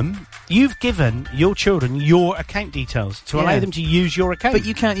given them... You've given your children your account details to allow them to use your account. But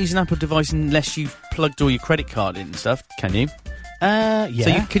you can't use an Apple device unless you've plugged all your credit card in and stuff, can you? Yeah.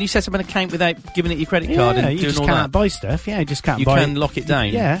 So can you set up an account without giving it your credit card and doing all that? you just can't buy stuff. Yeah, you just can't buy it. You can lock it down?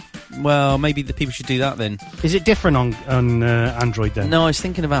 Yeah. Well, maybe the people should do that then. Is it different on Android then? No, I was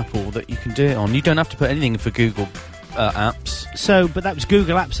thinking of Apple that you can do it on. You don't have to put anything for Google apps. So, but that was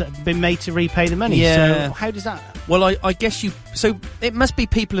Google apps that have been made to repay the money. Yeah. So how does that... Well, I guess so it must be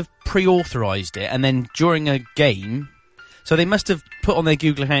people have pre-authorised it, and then during a game... So they must have put on their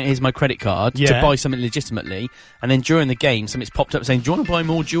Google account, here's my credit card, to buy something legitimately, and then during the game, something's popped up saying, do you want to buy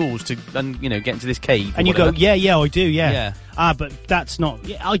more jewels to get into this cave? And you whatever? go, yeah, I do, yeah. But that's not...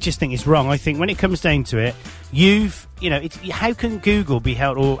 I just think it's wrong. I think when it comes down to it, how can Google be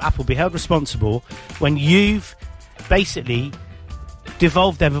held, or Apple be held responsible when you've basically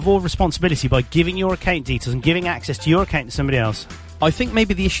devolved them of all responsibility by giving your account details and giving access to your account to somebody else? I think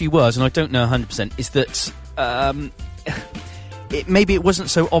maybe the issue was, and I don't know 100%, is that maybe it wasn't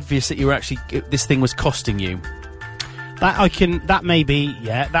so obvious that you were actually this thing was costing you. I can get that.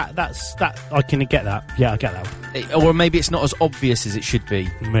 Yeah, I get that. Or maybe it's not as obvious as it should be.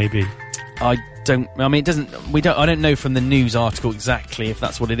 Maybe. I don't know from the news article exactly if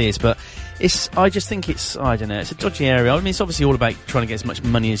that's what it is, but I just think it's a dodgy area. I mean, it's obviously all about trying to get as much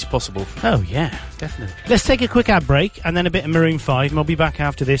money as possible. Oh, yeah, definitely. Let's take a quick ad break and then a bit of Maroon 5, and I'll be back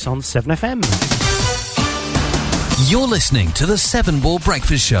after this on 7FM. You're listening to the 7 Ball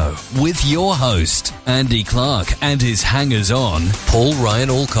Breakfast Show with your host, Andy Clark, and his hangers-on, Paul Ryan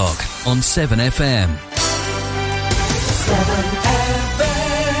Alcock, on 7FM.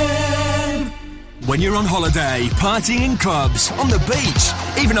 7FM. When you're on holiday, partying in clubs, on the beach,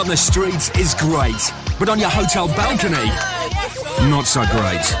 even on the streets is great. But on your hotel balcony, not so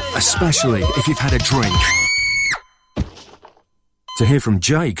great. Especially if you've had a drink. To hear from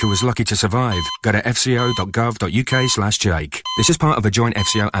Jake, who was lucky to survive, go to fco.gov.uk/Jake. This is part of a joint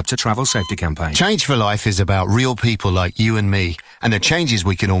FCO APTA travel safety campaign. Change for Life is about real people like you and me, and the changes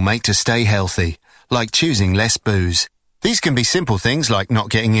we can all make to stay healthy, like choosing less booze. These can be simple things like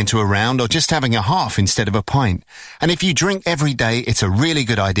not getting into a round or just having a half instead of a pint. And if you drink every day, it's a really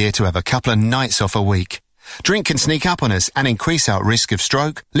good idea to have a couple of nights off a week. Drink can sneak up on us and increase our risk of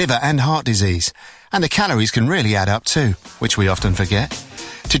stroke, liver and heart disease. And the calories can really add up too, which we often forget.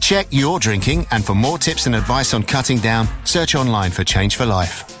 To check your drinking and for more tips and advice on cutting down, search online for Change for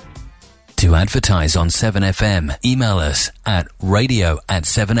Life. To advertise on 7FM, email us at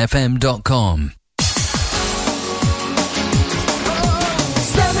radio@7fm.com.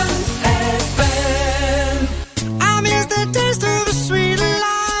 7FM. I miss the taste of a sweet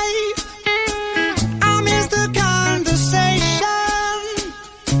life. I miss the conversation.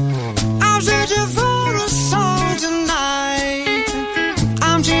 I'm searching for a song tonight.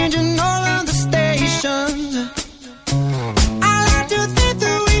 I'm changing all of the stations. I like to think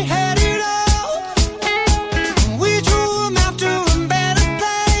that we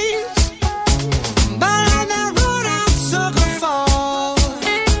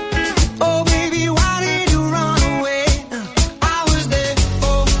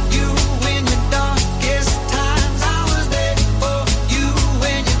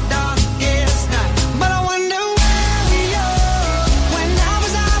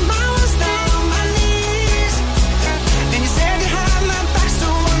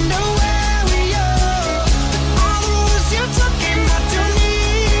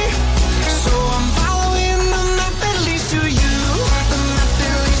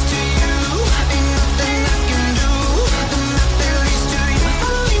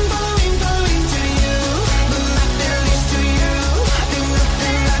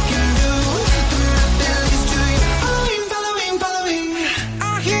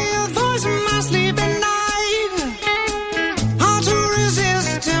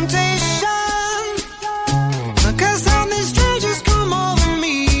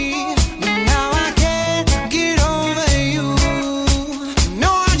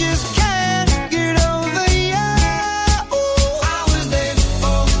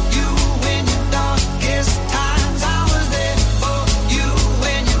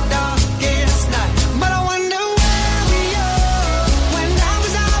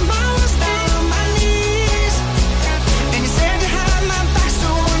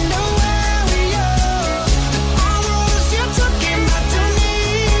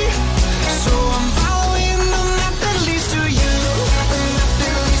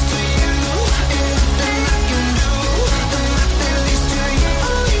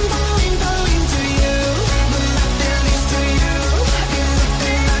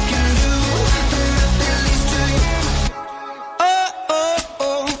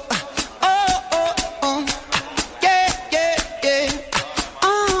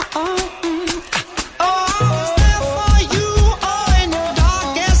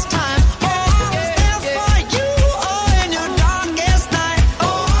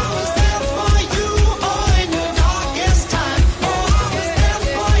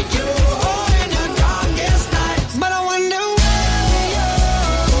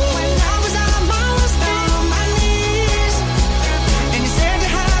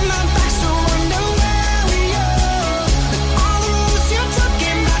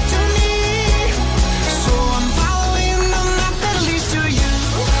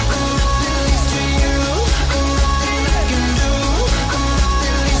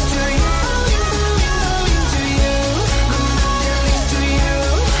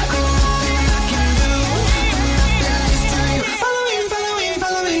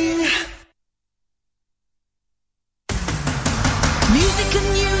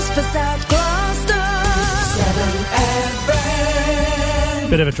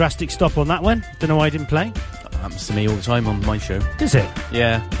Bit of a drastic stop on that one. Don't know why I didn't play. Happens to me all the time on my show. Does it?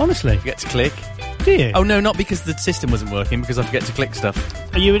 Yeah. Honestly? Forget to click. Do you? Oh, no, not because the system wasn't working, because I forget to click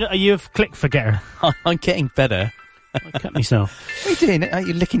stuff. Are you a click forgetter? I'm getting better. I cut myself. What are you doing?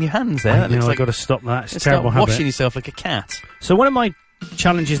 You're licking your hands there. I know, I've got to stop that. It's a terrible habit. Washing yourself like a cat. So one of my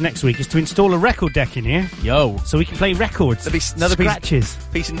challenges next week is to install a record deck in here. Yo. So we can play records. Another scratches.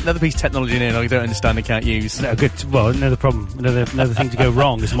 Another piece of technology in here I don't understand and can't use. No, good. Well, another problem. Another thing to go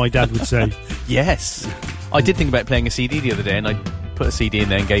wrong, as my dad would say. Yes. I did think about playing a CD the other day, and I put a CD in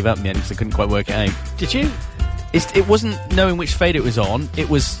there and gave up in the end because I couldn't quite work it out. Did you? It wasn't knowing which fade it was on. It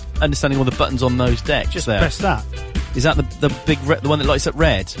was understanding all the buttons on those decks. Just there. press that. Is that the big the one that lights up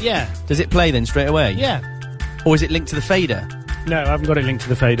red? Yeah. Does it play then straight away? Yeah. Or is it linked to the fader? No, I haven't got it linked to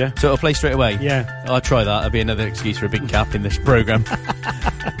the fader. So it'll play straight away? Yeah. I'll try that. That'll be another excuse for a big cap in this programme.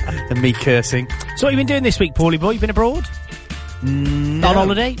 And me cursing. So what have you been doing this week, Paulie boy? You been abroad? No. On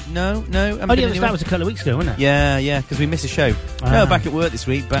holiday? No. Oh, yeah, that was a couple of weeks ago, wasn't it? Yeah, because we missed a show. No, back at work this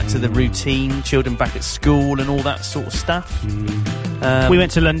week, back to the routine, children back at school and all that sort of stuff. We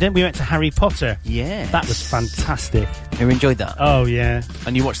went to London, we went to Harry Potter. Yeah. That was fantastic. You enjoyed that? Oh, yeah.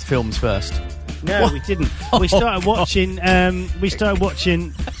 And you watched the films first? No, we didn't. We started watching... Can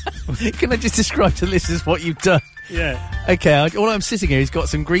I just describe to the listeners what you've done? Yeah. Okay, all I'm sitting here, he's got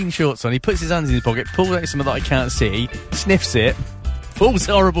some green shorts on, he puts his hands in his pocket, pulls out something that I can't see, sniffs it, pulls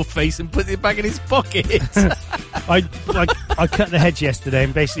a horrible face and puts it back in his pocket. I cut the hedge yesterday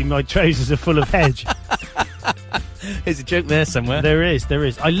and basically my trousers are full of hedge. There's a joke there somewhere. There is.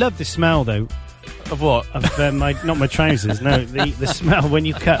 I love the smell, though. Of what? Of not my trousers, no. The smell when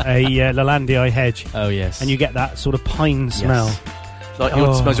you cut a Lalandii hedge. Oh, yes. And you get that sort of pine smell. Like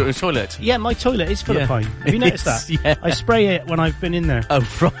yours smells like your toilet? Yeah, my toilet is full of pine. Have you noticed that? Yeah. I spray it when I've been in there. Oh,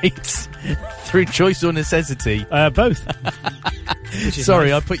 right. Through choice or necessity? Both.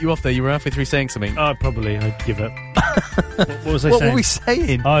 Sorry, nice. I put you off there. You were halfway through saying something. Oh, probably. I'd give up. What was I saying? What were we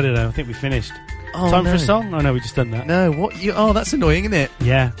saying? I don't know. I think we finished. Time for a song? Oh, no, we just done that. No, what? Oh, that's annoying, isn't it?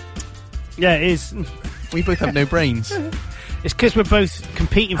 Yeah. Yeah, it is. We both have no brains. It's because we're both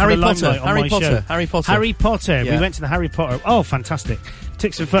competing for the limelight on my show. Harry Potter. Harry Potter. Yeah. We went to the Harry Potter. Oh, fantastic.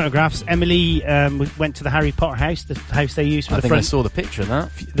 Took some photographs. Emily went to the Harry Potter house, the house they used for the front. I saw the picture of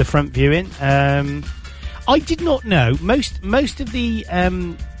that. The front viewing. I did not know. Most of the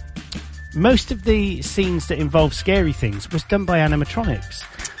scenes that involve scary things was done by animatronics.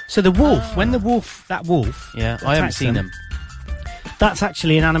 So the wolf, when that wolf... Yeah, I haven't seen them. That's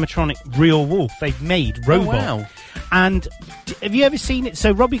actually an animatronic real wolf they've made, robot. Oh, wow. And have you ever seen it?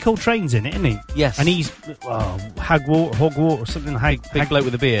 So Robbie Coltrane's in it, isn't he? Yes. And he's Hogwarts or something. Big bloke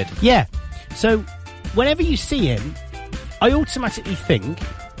with a beard. Yeah. So whenever you see him, I automatically think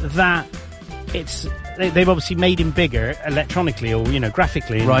that they've obviously made him bigger electronically or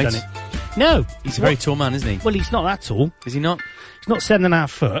graphically. And right. Done it. No, he's a very tall man, isn't he? Well, he's not that tall. Is he not? He's not 7.5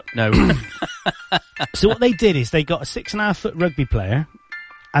 foot. No. So what they did is they got a 6.5 foot rugby player,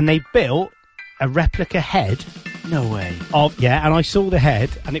 and they built a replica head. No way. And I saw the head,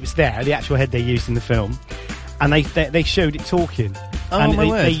 and it was there, the actual head they used in the film, and they showed it talking. Oh, and my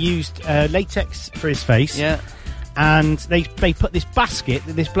word. They used latex for his face. Yeah. And they put this basket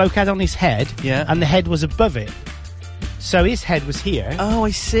that this bloke had on his head, and the head was above it. So his head was here. Oh,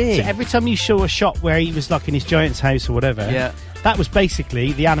 I see. So every time you show a shot where he was like in his giant's house or whatever, that was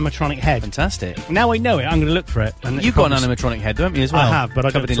basically the animatronic head. Fantastic. Now I know it, I'm going to look for it. And You've got an animatronic head, don't you, as well? I have, but I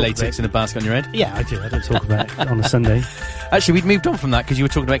don't covered in latex in a basket on your head? Yeah, I do. I don't talk about it on a Sunday. Actually, we'd moved on from that because you were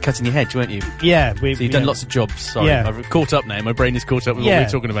talking about cutting your hedge, weren't you? Yeah. So you've done lots of jobs. Sorry, Yeah. I've caught up now. My brain is caught up with what we were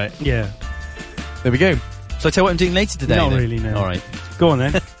talking about. Yeah. There we go. So I tell you what I'm doing later today? Not then? really, no. All right. Go on,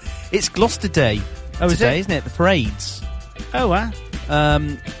 then. It's Gloucester Day today, isn't it? The parades. Oh, wow.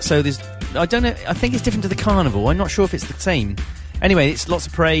 So there's... I don't know... I think it's different to the carnival. I'm not sure if it's the same. Anyway, it's lots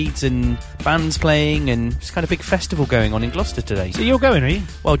of parades and bands playing and it's kind of big festival going on in Gloucester today. So you're going, are you?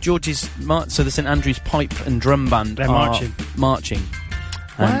 Well, George's... so the St Andrew's Pipe and Drum Band They're are marching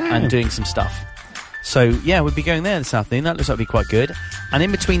and doing some stuff. So, yeah, we'll be going there this afternoon. That looks like it'll be quite good. And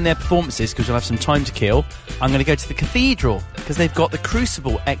in between their performances, because we'll have some time to kill, I'm going to go to the cathedral, because they've got the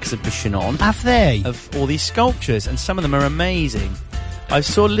Crucible exhibition on. Have they? Of all these sculptures, and some of them are amazing. I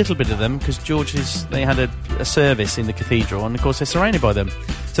saw a little bit of them, because they had a service in the cathedral, and of course they're surrounded by them.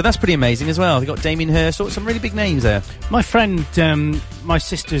 So that's pretty amazing as well. They've got Damien Hirst, some really big names there. My friend, my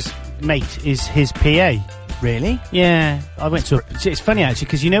sister's mate, is his PA. Really? Yeah. I went to it's funny, actually,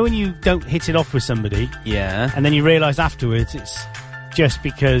 because you know when you don't hit it off with somebody... Yeah. And then you realise afterwards it's just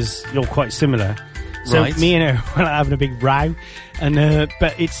because you're quite similar. So me and her were having a big row. And,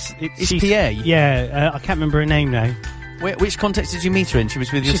 but it's PA? Yeah. I can't remember her name now. Which context did you meet her in? She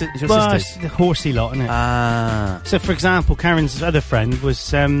was with your sisters? It's the horsey lot, isn't it? Ah. So, for example, Karen's other friend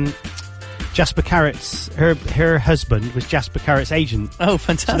was Jasper Carrot's... Her husband was Jasper Carrot's agent. Oh,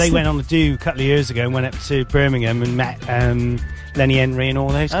 fantastic. So they went on a do a couple of years ago and went up to Birmingham and met Lenny Henry and all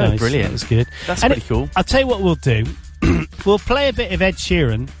those guys. Oh, brilliant. That was good. That's pretty cool. I'll tell you what we'll do. We'll play a bit of Ed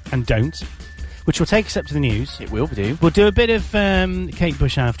Sheeran and Don't, which will take us up to the news. It will do. We'll do a bit of Kate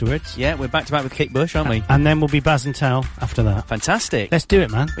Bush afterwards. Yeah, we're back to back with Kate Bush, aren't we? And then we'll be Baz and Tell after that. Fantastic. Let's do it,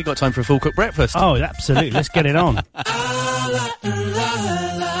 man. We got time for a full cooked breakfast. Oh, absolutely. Let's get it on.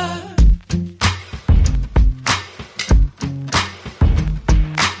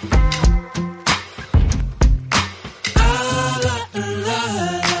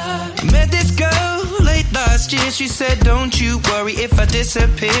 She said, don't you worry if I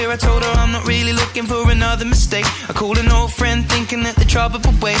disappear. I told her I'm not really looking for another mistake. I called an old friend thinking that the trouble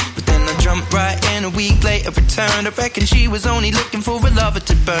would wait, but then I jumped right in. A week later returned. I reckon she was only looking for a lover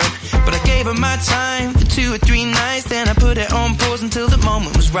to burn, but I gave her my time for 2 or 3 nights. Then I put it on pause until the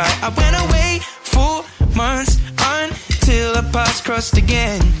moment was right. I went away 4 months until our paths crossed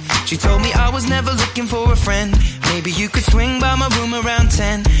again. She told me I was never looking for a friend. Maybe you could swing by my room around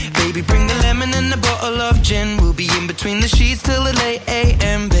 10. Baby, bring the lemon and a bottle of gin. We'll be in between the sheets till the late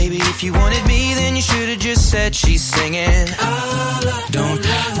a.m. Baby, if you wanted me, then you should have just said she's singing. Don't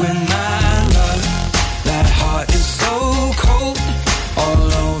win my love. That heart is so cold,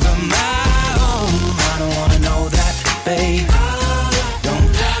 all over my own. I don't wanna know that, babe.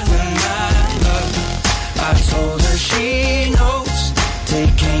 Don't win my love. I told her she knows.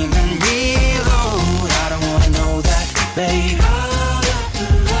 Take aim and reload. I don't wanna know that, babe.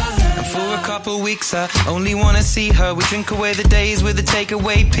 And for a couple weeks I only wanna see her. We drink away the days with a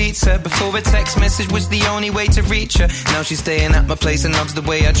takeaway pizza. Before a text message was the only way to reach her. Now she's staying at my place and loves the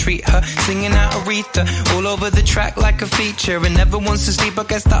way I treat her. Singing out Aretha all over the track like a feature. And never wants to sleep, I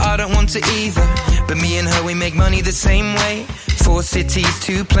guess that I don't want to either. But me and her, we make money the same way. 4 cities,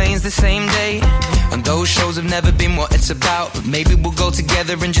 2 planes the same day. And those shows have never been what it's about, but maybe we'll go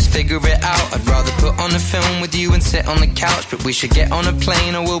together and just figure it out. I'd rather put on a film with you and sit on the couch, but we should get on a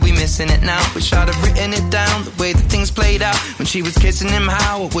plane or we'll be missing it now. Wish I'd have written it down, the way that things played out. When she was kissing him,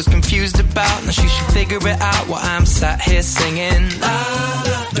 how I was confused about. Now she should figure it out while I'm sat here singing.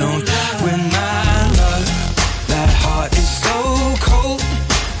 Don't win my love. That heart is so cold,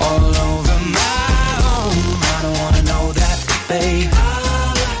 all over my own. I don't wanna know that, babe.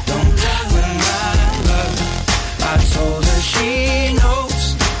 Don't win my love. I told her she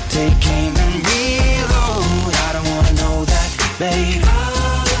knows. Take aim and reload. I don't wanna know that, babe.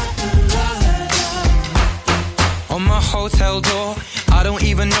 On my hotel door, I don't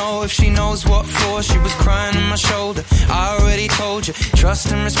even know if she knows what for. She was crying on my shoulder. I already told you,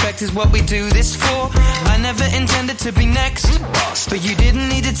 trust and respect is what we do this for. I never intended to be next, but you didn't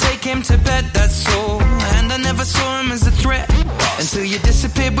need to take him to bed, that's all. And I never saw him as a threat until you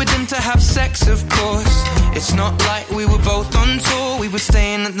disappeared with him to have sex, of course. It's not like we were both on tour. We were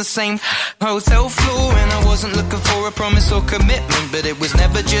staying at the same hotel floor. And I wasn't looking for a promise or commitment, but it was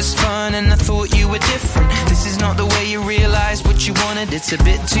never just fun and I thought you were different. This is not the way you realize what you wanted. It's a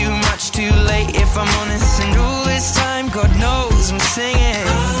bit too much too late if I'm honest. And all this time, God knows I'm singing.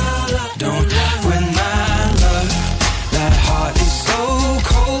 Don't win my love. That heart is so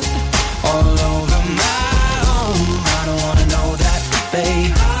cold, all over my own. I don't wanna know that,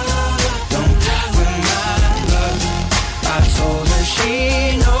 babe. Don't win my love. I told her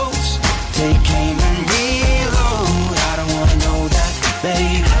she knows. Take aim and reload. I don't wanna know that,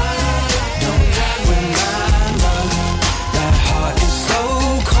 babe. Don't win my love. That heart is so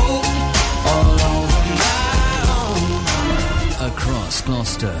cold, all over my own. Across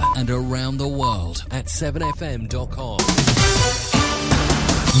Gloucester and around the world at 7fm.com.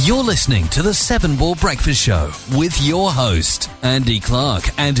 You're listening to the 7 Ball Breakfast Show with your host, Andy Clark,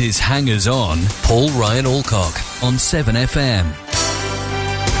 and his hangers-on, Paul Ryan Alcock, on 7FM.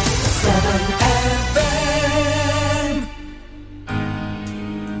 7FM.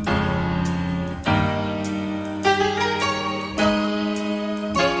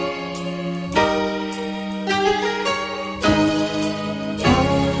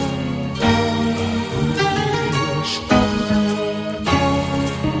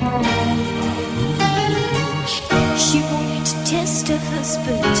 She wanted to test her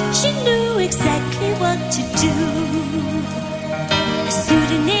husband. She knew exactly what to do. A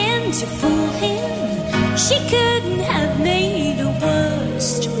pseudonym to fool him. She couldn't have made a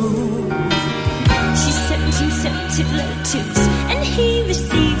worse move. She sent him scented letters, and he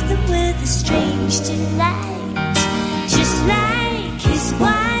received them with a strange delight. Just like his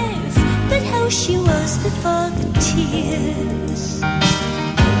wife, but how she was before the tears,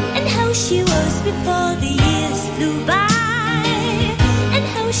 and how she was before the years flew by, and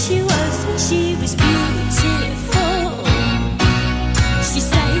how she was when she was beautiful. She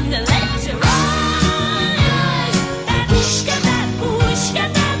sang the letter on, babushka, babushka,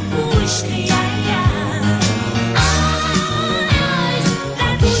 babushka, yeah, yeah.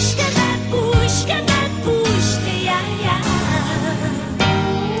 Babushka, babushka, babushka, yeah, yeah.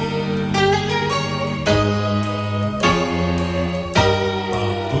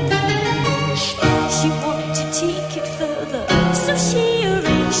 She wanted to take it further, so she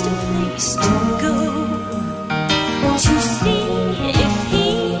arranged a place to go, to see if he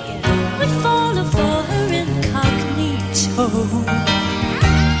would follow for her incognito.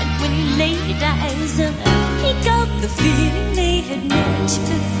 And when he laid eyes on her, he got the feeling they had met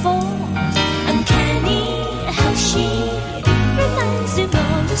before. Uncanny how she reminds him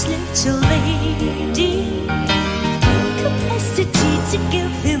of his little lady, capacity to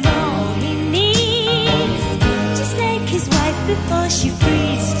give him all he needs, just like his wife before she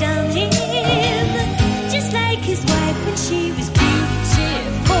freezed on him, just like his wife when she was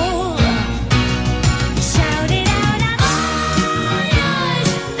beautiful. He shouted out, I'm all yours,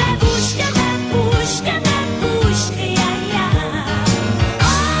 babushka, babushka, babushka, yeah, yeah.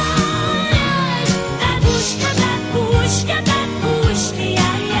 All yours, babushka, babushka, babushka,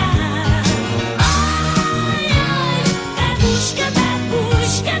 yeah, yeah. All yours, babushka,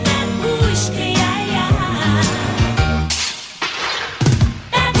 babushka, babushka, yeah, yeah.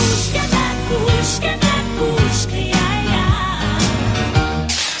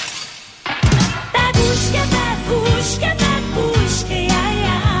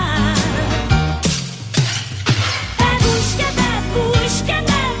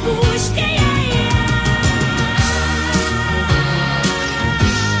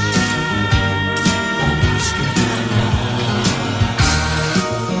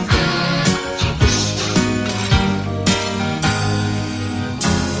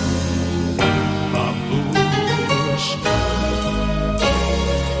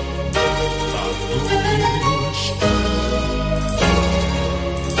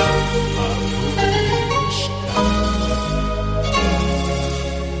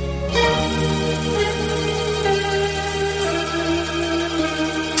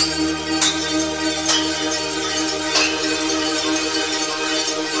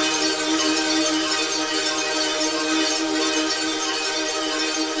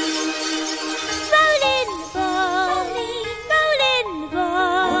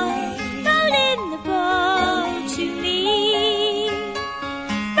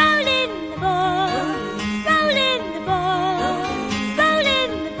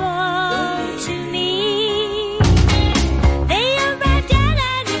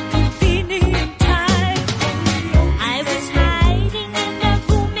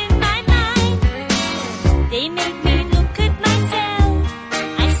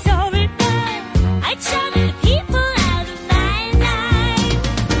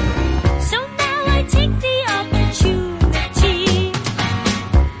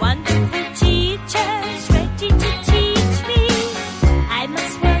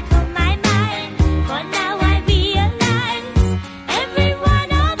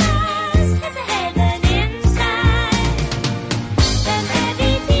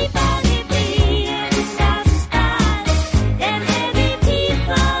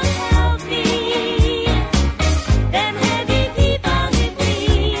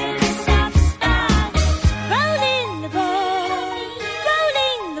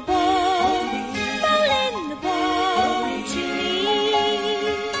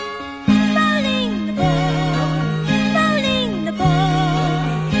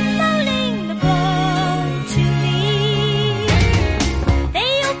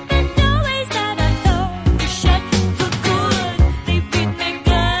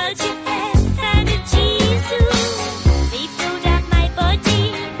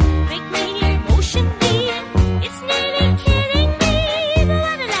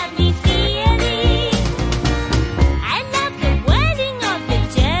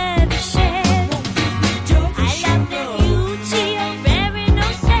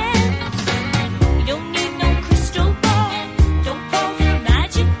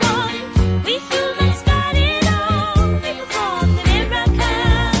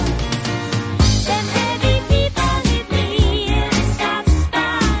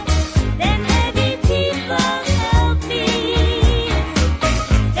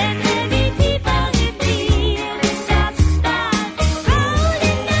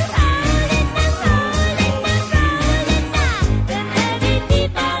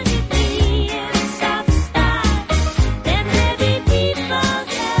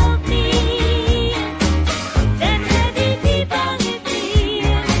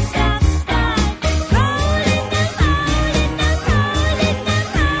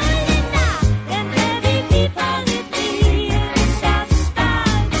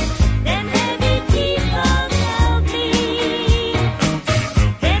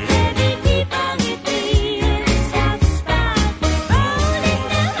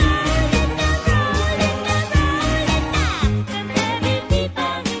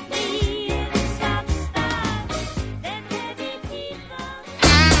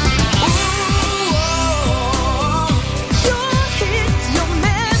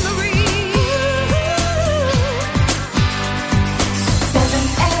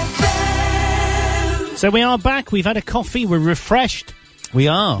 So we are back. We've had a coffee. We're refreshed. We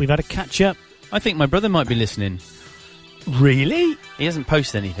are. We've had a catch-up. I think my brother might be listening. Really? He hasn't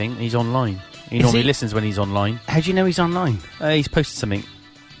posted anything. He's online. He normally listens when he's online. How do you know he's online? He's posted something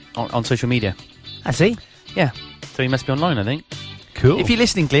on social media. Has he? Yeah. So he must be online, I think. Cool. If you're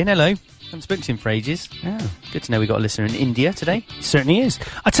listening, Glyn, hello. Haven't spoken to him for ages. Oh. Good to know we got a listener in India today. Certainly is.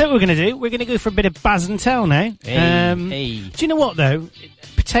 I'll tell you what we're going to do. We're going to go for a bit of Baz and Tell now. Hey. Do you know what, though?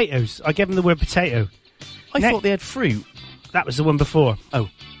 Potatoes. I gave them the word potato. I thought they had fruit. That was the one before. Oh.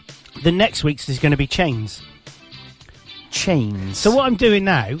 The next week's is going to be chains. Chains. So what I'm doing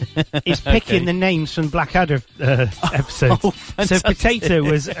now is picking the names from Blackadder episodes. So potato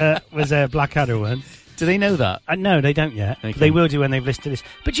was a Blackadder one. Do they know that? No, they don't yet. Okay. They will do when they've listened to this.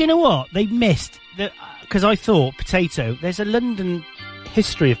 But you know what? They missed because I thought potato. There's a London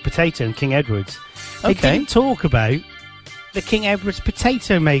history of potato in King Edward's. They didn't talk about the King Edward's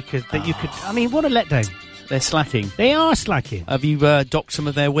potato makers that you could. I mean, what a letdown. They're slacking. They are slacking. Have you docked some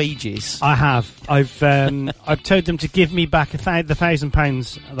of their wages? I have. I've told them to give me back the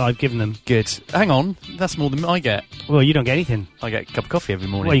 £1,000 that I've given them. Good. Hang on, that's more than I get. Well, you don't get anything. I get a cup of coffee every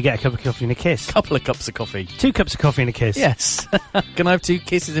morning. Well, you get a cup of coffee and a kiss. Couple of cups of coffee. 2 cups of coffee and a kiss. Yes. Can I have 2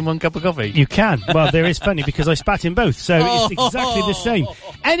 kisses in 1 cup of coffee? You can. Well, there is funny because I spat in both, so it's exactly the same.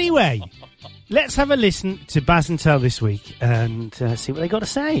 Anyway, let's have a listen to Baz and Tell this week and see what they got to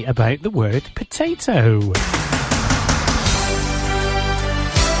say about the word potato.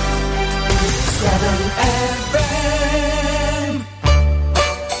 7FM.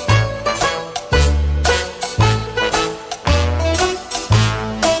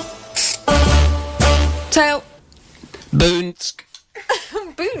 Tail. Boonsk.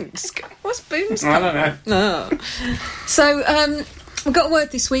 Boonsk? What's Boonsk? I don't know. No. So, we've got a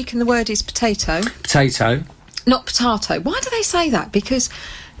word this week, and the word is potato. Potato. Not potato. Why do they say that? Because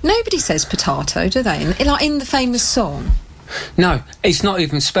nobody says potato, do they? Like in the famous song. No, it's not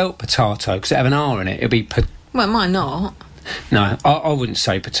even spelt potato because it have an R in it. It'll be Well, it might not. No, I wouldn't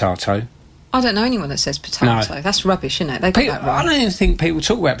say potato. I don't know anyone that says potato. No. That's rubbish, isn't it? They got that I wrong. don't even think people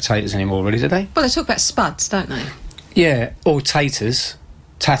talk about potatoes anymore, really, do they? Well, they talk about spuds, don't they? Yeah, or taters.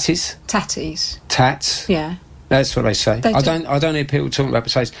 Tatties. Tatties. Tats. Yeah. That's what they say. They I do. don't hear people talking about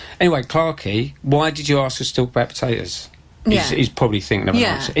potatoes. Anyway, Clarky, why did you ask us to talk about potatoes? Yeah. He's probably thinking of an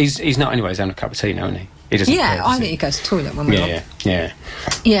Yeah. answer. He's not anyway, he's having a cup of tea now, isn't he? He doesn't care, Yeah, does I he? think he goes to the toilet when we're on. Yeah.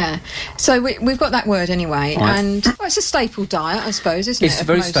 Yeah. So we've got that word anyway, Right. and it's a staple diet, I suppose, isn't it? It's a of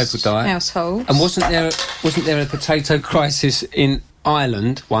very most staple diet. Households. And wasn't there a potato crisis in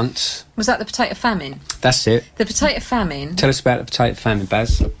Ireland once? Was that the potato famine? That's it. The potato famine. Tell us about the potato famine,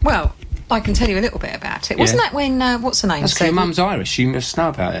 Baz. Well, I can tell you a little bit about it. Yeah. Wasn't that when what's her name? That's because your mum's Irish. You must know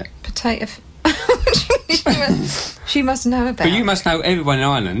about it. Potato. She must know about. But you must know everyone in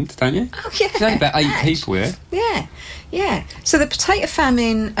Ireland, don't you? Oh yeah. There's only about 8 people here. Yeah. So the potato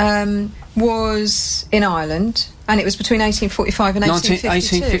famine was in Ireland, and it was between 1845 and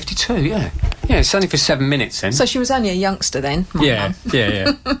 1852. 1852, yeah. Yeah, it's only for 7 minutes then. So she was only a youngster then. my mum.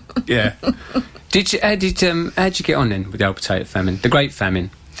 Yeah. How'd you get on then with the old potato famine? The Great Famine?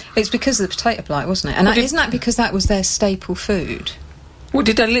 It's because of the potato blight, wasn't it? And isn't that because that was their staple food? Well,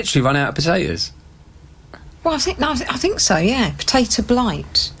 did they literally run out of potatoes? Well, I think so. Yeah, potato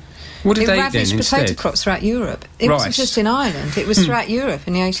blight. What did it they eat ravaged then potato instead? crops throughout Europe. It wasn't Rice. just in Ireland; it was throughout Europe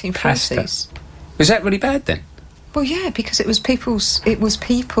in the 1840s. Pasta. Was that really bad then? Well, yeah, because it was people's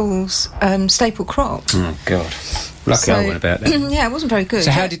staple crop. Oh God, lucky I went about that. Yeah, it wasn't very good.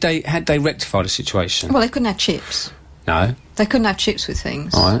 So how'd they rectify the situation? Well, they couldn't have chips. No. They couldn't have chips with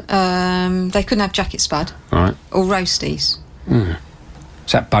things. Right. They couldn't have jacket spud. Right. Or roasties. Mm.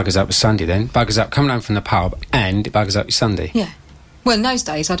 So that buggers up with Sunday then. Buggers up coming home from the pub and it buggers up your Sunday. Yeah. Well, in those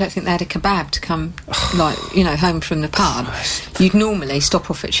days, I don't think they had a kebab to come, home from the pub. You'd normally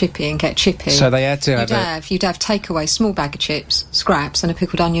stop off at Chippy and get chippy. So they had to You'd have takeaway, small bag of chips, scraps, and a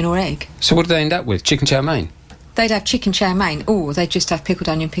pickled onion or egg. So what did they end up with? Chicken chow mein? They'd have chicken chow mein, or they'd just have pickled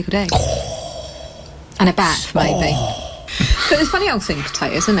onion, pickled egg. And a bat, maybe. But it's a funny old thing,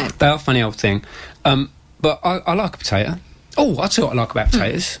 potatoes, isn't it? They are a funny old thing. But I like a potato. Oh, I'll tell you what I like about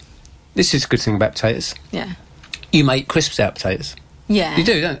potatoes. This is a good thing about potatoes. Yeah. You make crisps out of potatoes. Yeah. You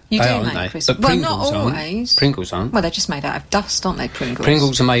do, don't you? They Do are, make aren't they? crisps. But Well, Pringles not aren't. always. Pringles aren't. Well, they're just made out of dust, aren't they, Pringles?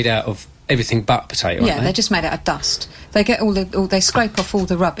 Pringles are made out of everything but potato, Yeah, aren't they? they're just made out of dust. They get they scrape off all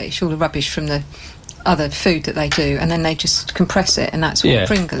the rubbish from the other food that they do, and then they just compress it, and that's what Yeah. a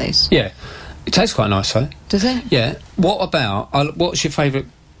Pringle is. Yeah. It tastes quite nice, though. Does it? Yeah. What about... what's your favourite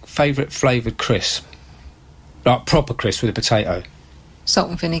flavoured crisp? Like proper crisp with a potato?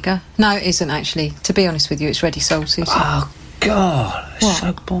 Salt and vinegar. No, it isn't, actually. To be honest with you, it's ready salted. Oh, God. It's What?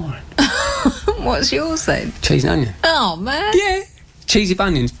 so boring. What's yours then? Cheese and onion. Oh, man. Yeah. Cheesy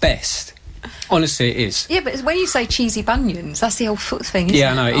bunion's best. Honestly, it is. Yeah, but when you say cheesy bunions, that's the old foot thing, isn't it?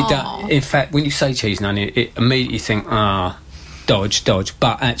 Yeah, I know. It Oh. in fact, when you say cheese and onion, it immediately think, dodge.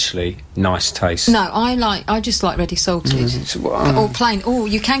 But actually, nice taste. No, I just like ready salted. Or plain. Oh,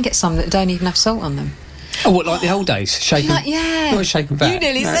 you can get some that don't even have salt on them. Oh, what, like the old days? Shaken? Yeah. Not shaken back. You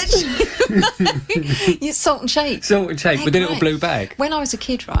nearly said you salt and shake. Salt and shake, with a little great. blue bag. When I was a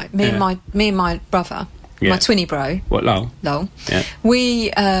kid, right, me and my brother, Yeah. my twinny bro, What, Lowell? Yeah.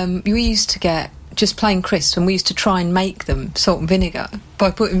 we used to get just plain crisps, and we used to try and make them salt and vinegar by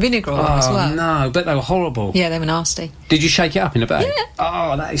putting vinegar on them as well. No, but they were horrible. Yeah, they were nasty. Did you shake it up in a bag? Yeah.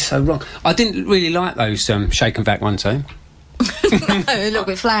 Oh, that is so wrong. I didn't really like those shake and vac ones, though. A little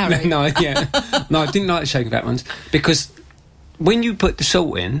bit floury. No, yeah. No, I didn't like the shake and vac ones because when you put the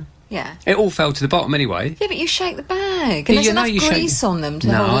salt in, Yeah. it all fell to the bottom anyway. Yeah, but you shake the bag, and there's enough grease on them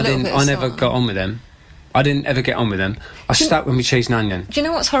to hold a little bit of I never salt. got on with them. I didn't ever get on with them. I stuck with my cheese and onion. Do you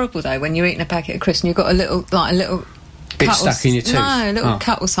know what's horrible though? When you're eating a packet of crisps and you've got a little Bit cut stuck in your tooth. No, a little Oh.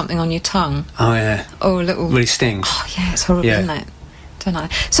 cut or something on your tongue. Oh, yeah. Or a little. Really stings. Oh, yeah, it's horrible, Yeah. isn't it? Don't know.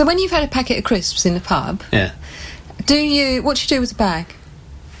 So when you've had a packet of crisps in the pub, Yeah. what do you do with the bag?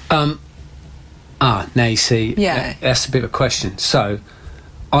 Now you see, Yeah. that's a bit of a question. So,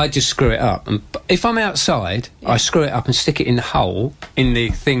 I just screw it up, and if I'm outside, I screw it up and stick it in the hole in the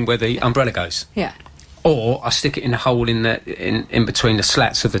thing where the umbrella goes. Yeah. Or I stick it in a hole in between the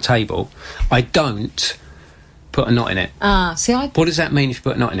slats of the table. I don't put a knot in it. See, What does that mean if you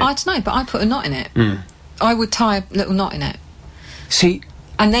put a knot in it? I don't know, but I put a knot in it. Mm. I would tie a little knot in it. See,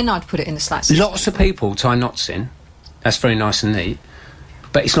 and then I'd put it in the slats. Lots of people tie knots in. That's very nice and neat.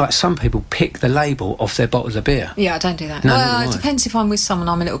 But it's like some people pick the label off their bottles of beer. Yeah, I don't do that. No, well, neither it do I. depends if I'm with someone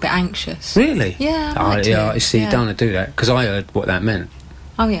I'm a little bit anxious. Really? Yeah, I like to. yeah. You see, Yeah. you don't want to do that because I heard what that meant.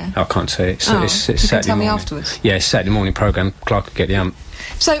 Oh, yeah. I can't say it. Oh, It's you can Saturday tell me morning. afterwards. Yeah, it's Saturday morning programme. Clark could get the ump.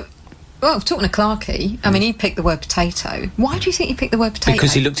 So, well, talking to Clarky, I mean, he picked the word potato. Why do you think he picked the word potato?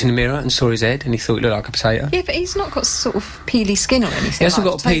 Because he looked in the mirror and saw his head and he thought he looked like a potato. Yeah, but he's not got sort of peely skin or anything. He hasn't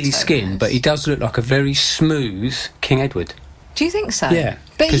like got a peely potato skin, has. but he does look like a very smooth King Edward. Do you think so? Yeah,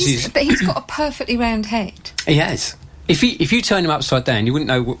 But 'cause he's got a perfectly round head. He has. If you turn him upside down, you wouldn't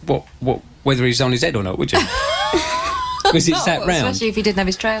know what whether he's on his head or not, would you? Because it's that Well, round. especially if he didn't have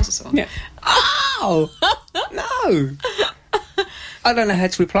his trousers on. Yeah. Oh no! I don't know how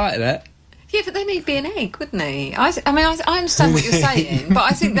to reply to that. Yeah, but then he'd be an egg, wouldn't he? I understand what you're saying, but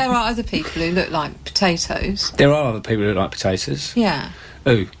I think there are other people who look like potatoes. There are other people who like potatoes. Yeah.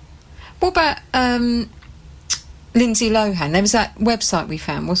 Who? What about Lindsay Lohan? There was that website we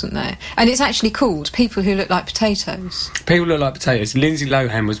found, wasn't there? And it's actually called People Who Look Like Potatoes. People look like potatoes. Lindsay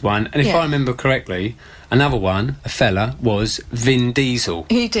Lohan was one, and if Yeah. I remember correctly, another one, a fella, was Vin Diesel.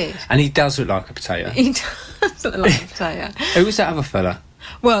 He did. And he does look like a potato. He does look like a potato. Who was that other fella?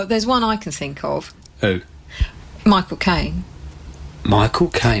 Well, there's one I can think of. Who? Michael Caine. Michael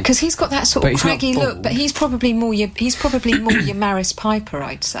Caine. Because he's got that sort But of he's not craggy look, bald. but he's probably more your Maris Piper,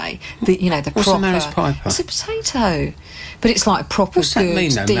 I'd say. The What's proper. a Maris Piper? It's a potato, but it's like a proper What's that good, mean,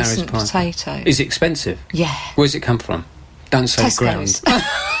 though, Maris decent Piper? potato. Is it expensive? Yeah. Where's it come from? Don't say Tesco's.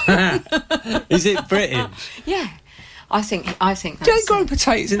 ground. Is it British? Yeah, I think Do that's they grow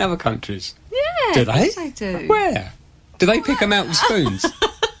potatoes in other countries? Yeah, Do of they? course they do. Where? Do they pick them out with spoons?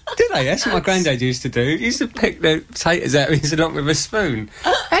 Do they? That's what my granddad used to do. He used to pick the potatoes out with a spoon.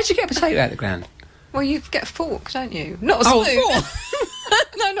 How'd you get a potato out of the ground? Well, you get a fork, don't you? Not a Oh, spoon. a fork?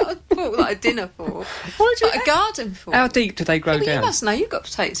 No, not a fork, like a dinner fork. Like a garden fork. How deep do they grow Yeah, but you down? must know. You've got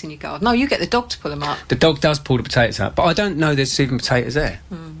potatoes in your garden. No, you get the dog to pull them up. The dog does pull the potatoes out, but I don't know there's even potatoes there.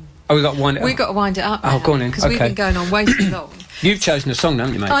 Oh, we've got to wind it We've up. got to wind it up. Oh, go on then. Because we've Okay. been going on way too long. You've chosen a song,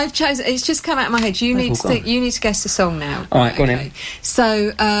 haven't you, mate? I've chosen. It's just come out of my head. You need to go on. think. You need to guess the song now. All right, go on okay. in.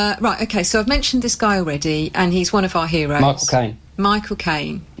 So, right, okay. So I've mentioned this guy already, and he's one of our heroes. Michael Caine. Michael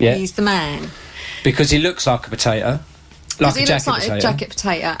Caine. Yeah. He's the man. Because he looks like a potato. Like he a looks jacket like potato. a jacket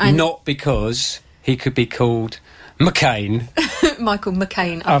potato. And Not because he could be called McCain. Michael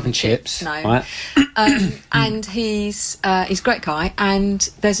McCain. Oven chips. No. Right. And he's a great guy. And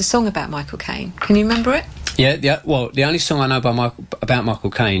there's a song about Michael Caine. Can you remember it? Yeah, well, the only song I know about Michael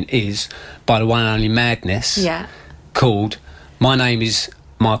Caine is by the one and only Madness. Yeah. Called My Name is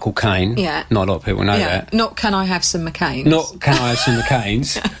Michael Caine. Yeah. Not a lot of people know that. Not Can I Have Some McCains? Not Can I Have Some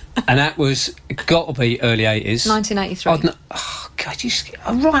McCains. And that was got to be early 80s. 1983. Oh, God,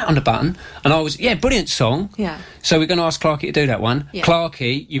 I'm right on the button. And I was, brilliant song. Yeah. So we're going to ask Clarky to do that one. Yeah.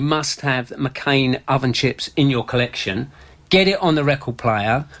 Clarky, you must have McCain oven chips in your collection. Get it on the record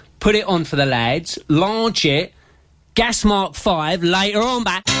player. Put it on for the lads. Launch it. Gas Mark 5 later on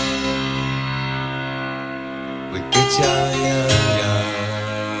back.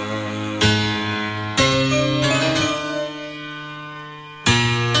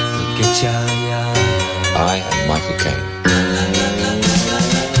 I am Michael Caine.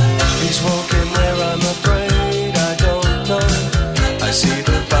 He's walking where I'm afraid I don't know. I see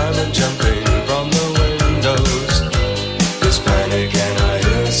the firemen jumping from the windows. There's panic and I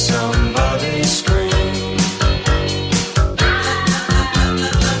hear somebody scream.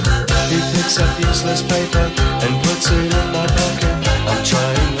 He picks up useless paper and puts it in my pocket. I'm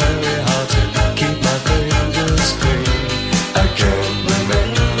trying very hard to keep my fingers clean. I can't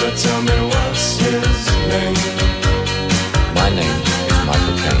remember, tell me what's his name. My name is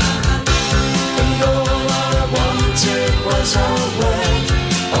Michael Caine. And all I wanted was a word,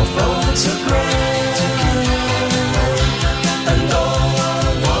 a photograph to keep. And all I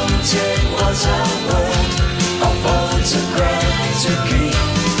wanted was a word, a photograph to keep.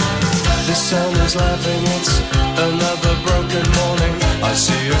 The sun is laughing, it's another broken morning. I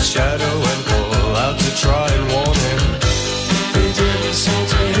see a shadow and call out to try and warn him. He didn't seem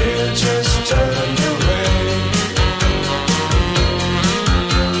to hear, just turned away.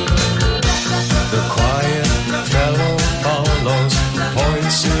 The quiet fellow follows,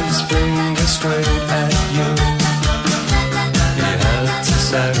 points his finger straight at you. He had to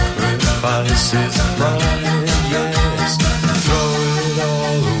sacrifice his pride, yes, throw it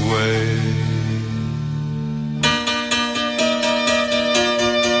all away.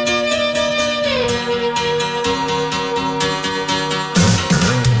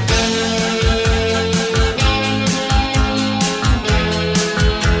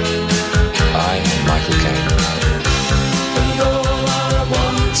 I am Michael Caine. And all I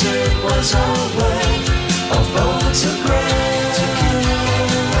wanted was a word, a photograph to keep.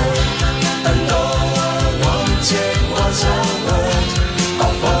 And all I wanted was a word, a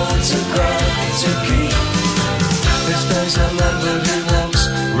photograph to keep. His days are numbered, he walks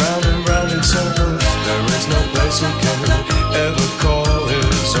round and round in circles. There is no place he can ever call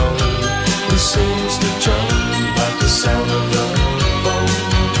his own. He seems to jump at the sound of the phone.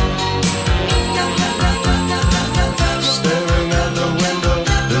 Staring out the window,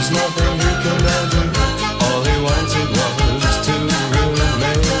 there's nothing he can do. All he wanted was to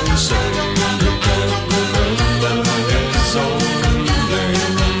remain sane. He can't remember his own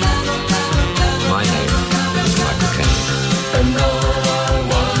name. My name is Michael Caine. And all I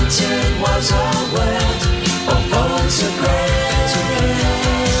wanted was a word, a photograph to keep.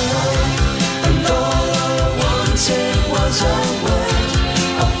 And all I wanted was a word,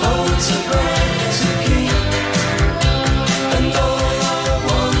 a photograph to keep. And all I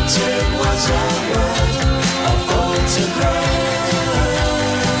wanted was a word, a photograph.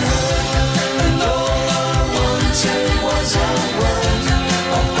 And all I wanted was a word,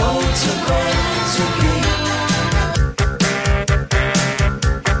 a photograph to keep.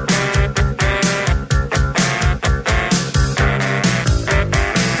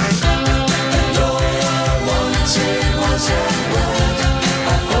 And all I wanted was a word,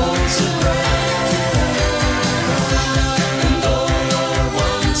 a photograph. And all I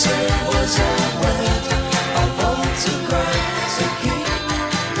wanted was a word, a photograph to keep.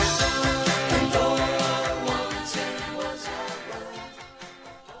 And all I wanted was a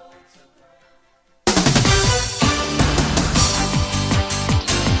word.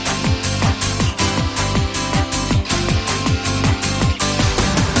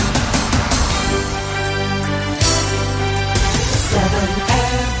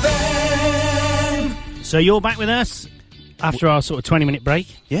 So you're back with us after our sort of 20-minute break.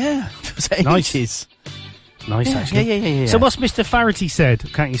 Yeah, Nice. ages. Nice, Yeah, actually. yeah. So what's Mr. Farity said?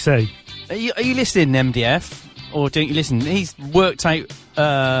 Can't you say? Are you listening, MDF, or don't you listen? He's worked out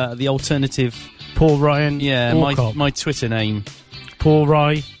the alternative. Paul Ryan. Yeah, Alcock. my Twitter name. Paul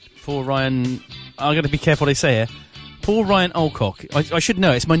Ryan. Paul Ryan. I've got to be careful what I say here. Paul Ryan Alcock. I should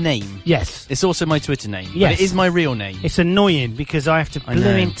know. It's my name. Yes. It's also my Twitter name. Yes. But it is my real name. It's annoying because I have to I know.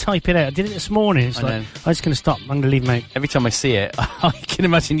 blooming type it out. I did it this morning. It's I like, know. I'm just going to stop. I'm going to leave him out. Every time I see it, I can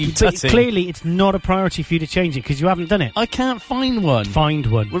imagine you But tutting. clearly, it's not a priority for you to change it because you haven't done it. I can't find one. Find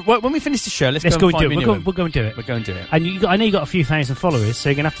one. When we finish the show, let's Let's go and go find and do me it. a new We'll one. go and do it. We'll go and do it. And I know you got a few thousand followers, so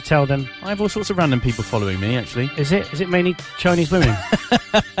you're going to have to tell them. I have all sorts of random people following me, actually. Is it mainly Chinese women?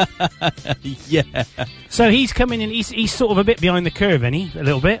 Yeah. So he's coming in. He's sort of a bit behind the curve, isn't he? A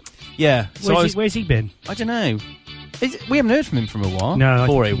little bit. Yeah. So Where's he been? I don't know. We haven't heard from him for a while. No,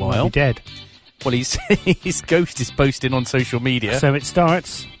 for I a think he might while. be dead. Well, his ghost is posting on social media. So it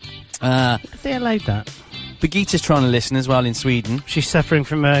starts. If they allowed that. Birgitta's trying to listen as well in Sweden. She's suffering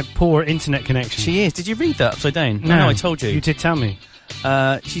from a poor internet connection. She is. Did you read that upside down? No, I told you. You did tell me.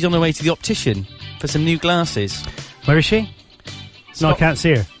 She's on her way to the optician. for some new glasses. Where is she? No, I can't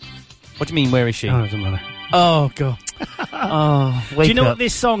see her. What do you mean, where is she? Oh, it doesn't matter. Oh, God. Oh, wake Do you know up. what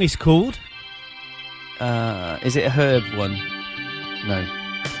this song is called? Is it a Herb one? No.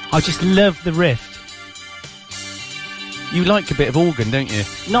 I just love the riff. You like a bit of organ, don't you?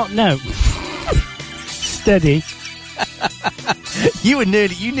 No. Steady. You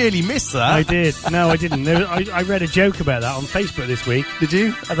nearly missed that. I did. No, I didn't. I read a joke about that on Facebook this week. Did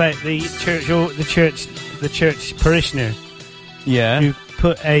you? About the church parishioner. Yeah. Who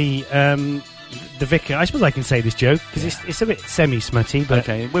put the vicar. I suppose I can say this joke because it's a bit semi-smutty, but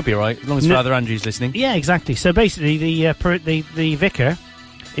okay, we'll be all right as long as Father Andrew's listening. Yeah, exactly. So basically, the vicar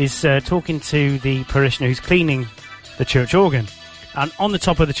is talking to the parishioner who's cleaning the church organ, and on the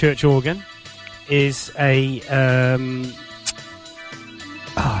top of the church organ is a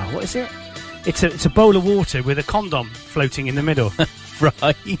what is it? It's a bowl of water with a condom floating in the middle.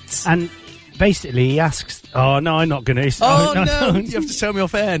 Right. And basically he asks, oh no, I'm not gonna. No, you have to tell me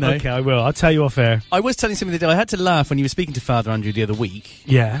off air now. Okay, I will. I'll tell you off air. I was telling somebody the day I had to laugh when you were speaking to Father Andrew the other week.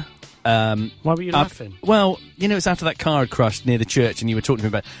 Yeah. Why were you laughing? Well, you know, it's after that car had crushed near the church, and you were talking to me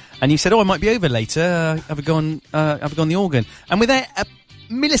about, and you said, "Oh, I might be over later. Have a go on the organ." And without a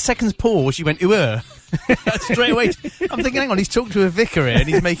milliseconds pause, you went, "Ooh." Straight away. I'm thinking, hang on, he's talking to a vicar here, and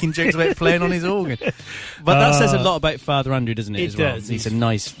he's making jokes about playing on his organ. But that says a lot about Father Andrew, doesn't it? It as well? does. He's a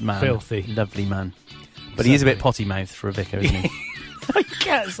nice man, filthy, lovely man. But he is a bit potty mouthed for a vicar, isn't he? You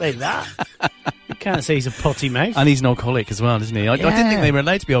can't say that. You can't say he's a potty mouth. And he's an alcoholic as well, isn't he? I didn't think they were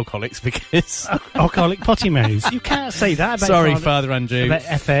allowed to be alcoholics because... Alcoholic potty mouths. You can't say that about Sorry, Father Andrew. About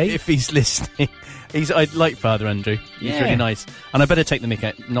FA. If he's listening. I like Father Andrew. He's really nice. And I better not take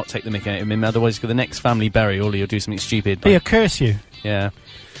the mick out of him, otherwise for the next family burial he'll do something stupid. He'll curse you. Yeah.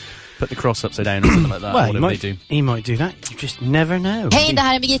 Put the cross upside down or something like that. Well, whatever they do. He might do that. You just never know. Hej, det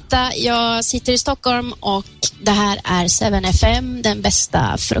här är Birgitta. Jag sitter i Stockholm och det här är 7FM, den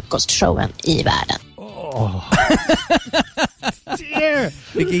bästa frukostshowen i världen. Oh. Dear.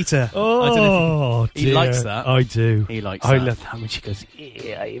 Birgitta. Oh, I don't know if he dear. likes that. I do. He likes I that. love that when she goes,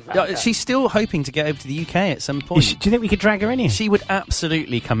 she's still hoping to get over to the UK at some point. Do you think we could drag her in here? She would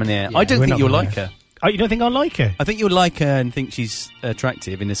absolutely come in here. Yeah, I don't we're think not you'll gonna like let her. Oh, you don't think I'll like her? I think you'll like her and think she's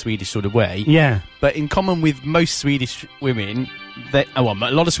attractive in a Swedish sort of way. Yeah. But in common with most Swedish women, a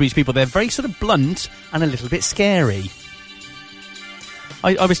lot of Swedish people, they're very sort of blunt and a little bit scary.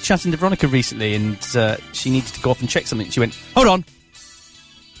 I was chatting to Veronica recently and she needed to go off and check something. She went, hold on.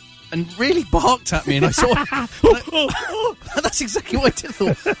 And really barked at me, and I saw. That's exactly what I did.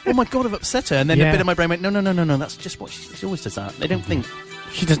 Thought, oh my God, I've upset her. And then a bit of my brain went, no. That's just what she always does. That they don't think.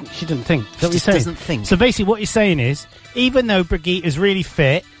 She doesn't think. She just doesn't think. So basically, what you're saying is, even though Brigitte is really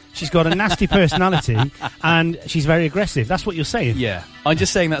fit, she's got a nasty personality, and she's very aggressive. That's what you're saying. Yeah, I'm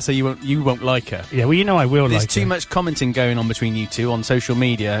just saying that so you won't like her. Yeah, well, you know I will. There's like too her. much commenting going on between you two on social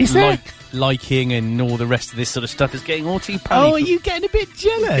media. Is there? Liking and all the rest of this sort of stuff is getting all too punny. Oh, are you getting a bit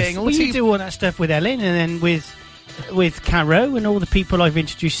jealous? Well, you do all that stuff with Ellen, and then with Caro and all the people I've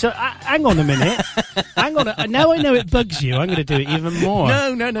introduced. So, hang on a minute. Hang on. Now I know it bugs you. I'm going to do it even more.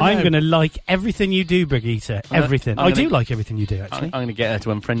 No. I'm going to like everything you do, Brigitte. Everything. I do like everything you do, actually. I'm going to get her to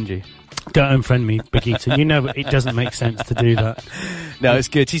unfriend you. Don't unfriend me, Brigitte. You know it doesn't make sense to do that. No, it's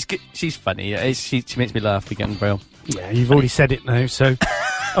good. She's good. She's funny. She makes me laugh. We get in Braille. Yeah, you've already said it now, so...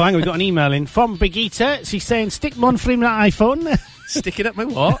 Oh, hang on, we've got an email in from Brigitte. She's saying, stick mon from that iPhone. Stick it up my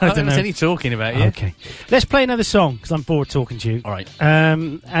what? I don't know. Any talking about you. Okay. Let's play another song, because I'm bored talking to you. All right.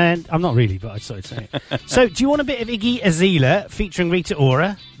 And I'm not really, but I started saying it. So, do you want a bit of Iggy Azalea featuring Rita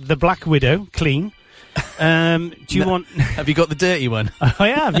Ora, The Black Widow, clean? Do you want... Have you got the dirty one? I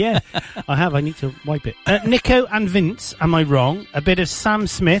have, yeah. I have. I need to wipe it. Nico and Vince, Am I Wrong? A bit of Sam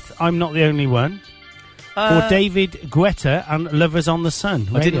Smith, I'm Not the Only One. Or David Guetta and Lovers on the Sun.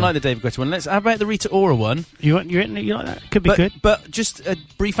 I didn't like the David Guetta one. How about the Rita Ora one? You like that? Could be good. But just a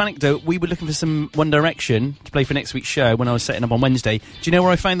brief anecdote. We were looking for some One Direction to play for next week's show when I was setting up on Wednesday. Do you know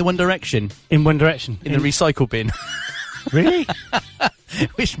where I found the One Direction? In One Direction? In the recycle bin. Really?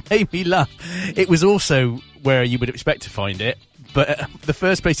 Which made me laugh. It was also where you would expect to find it, but the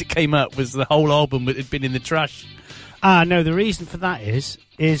first place it came up was the whole album that had been in the trash. No, the reason for that is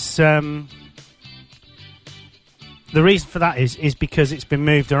because it's been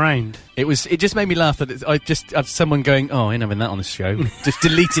moved around. It just made me laugh that I just had someone going, "Oh, I ain't having that on the show." Just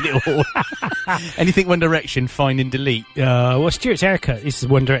deleted it all. Anything One Direction, find and delete. Well, Stuart's haircut is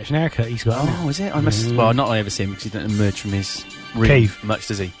One Direction haircut. He's got. Oh, is it? I must. Well, not I ever see him because he doesn't emerge from his room cave much,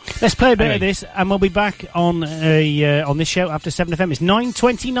 does he? Let's play a bit of this, and we'll be back on this show after 7FM. It's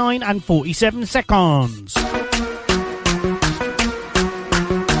 9:29 and 47 seconds.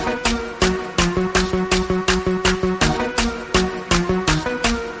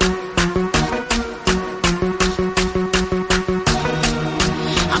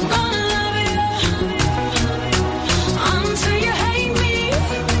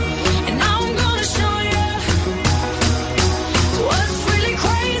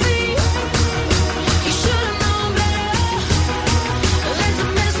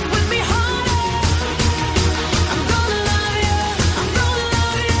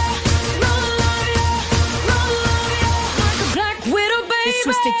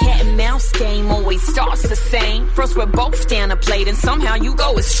 Twisted cat and mouse game always starts the same. First we're both down a plate and somehow you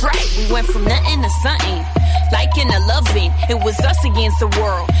go astray. We went from nothing to something, like in a loving. It was us against the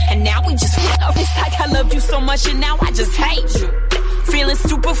world, and now we just love. It's like I loved you so much and now I just hate you. Feeling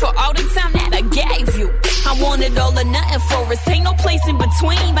stupid for all the time that I gave you. I wanted all or nothing for us, ain't no place in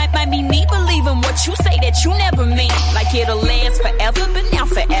between. Might be me believing what you say that you never mean. Like it'll last forever, but now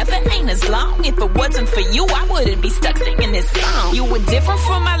forever ain't as long. If it wasn't for you, I wouldn't be stuck singing this song. You were different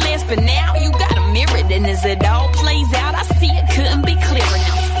from my last, but now you got a mirror. And as it all plays out, I see it couldn't be clearer.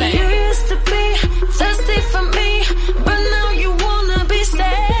 Now sing. You used to be thirsty for me, but now you wanna be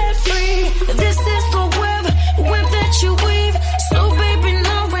set free. This is the web that you weave. So baby,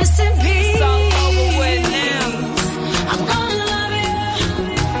 now rest in peace. It's all over with now. I'm gonna love you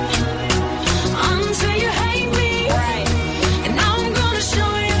until you hate me. Right. And now I'm gonna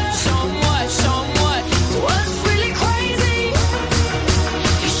show you. Show 'em what? What's really crazy?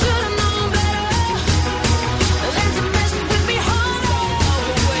 You should've known better than to mess with me harder. It's all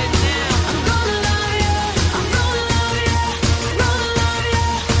over with now. I'm gonna love you. I'm gonna love you. Gonna love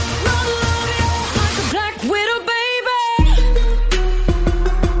you. Gonna love you like a black widow, baby.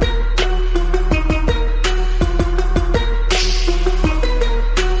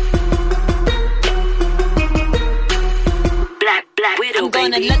 Black widow, I'm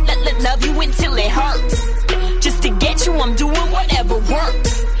gonna love you until it hurts. Just to get you, I'm doing whatever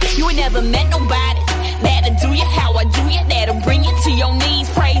works. You ain't never met nobody that'll do you how I do you. That'll bring you to your knees.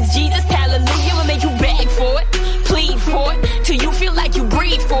 Praise Jesus, hallelujah. Will make you beg for it, plead for it, till you feel like you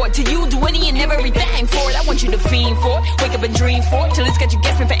breathe for it, till you do any and everything for it. I want you to fiend for it, wake up and dream for it, till it's got you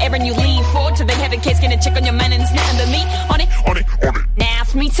guessing forever and you lean for it, till they have a case, get a check on your mind and it's nothing but me on it. Now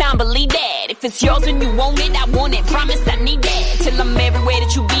it's me time, believe that. If it's yours and you want it, I want it. Promise I need that. Till I'm everywhere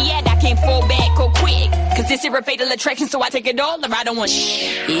that you be at, I can't fall back or quick. Cause this is a fatal attraction, so I take it all or I don't want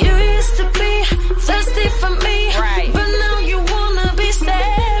shit. You used to be thirsty for me, right? But now you wanna be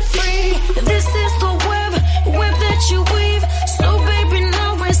set free. This is the web that you weave. So baby,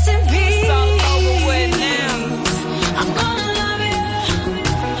 now rest in peace. It's all over with now. I'm gonna love you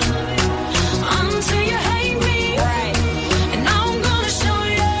until you hate me. Right. And now I'm gonna show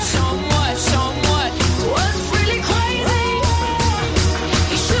you. Show 'em what? What's really crazy?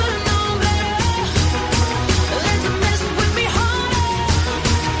 You should've known better than to mess with me harder.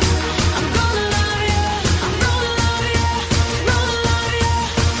 I'm gonna love you. I'm gonna love you. Gonna love you.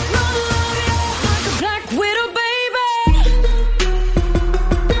 Gonna love you like a black widow, baby.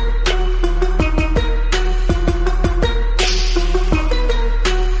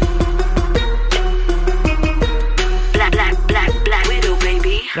 Black widow,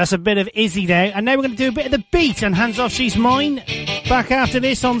 baby. That's a bit of Izzy now. And now we're going to do a bit of the beat and Hands Off She's Mine. Back after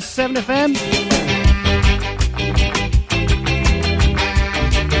this on 7FM.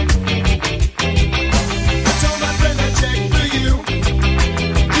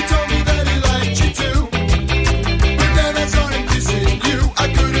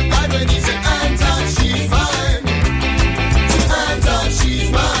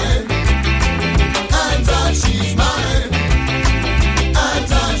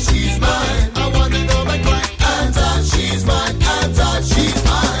 She's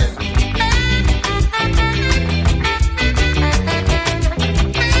mine.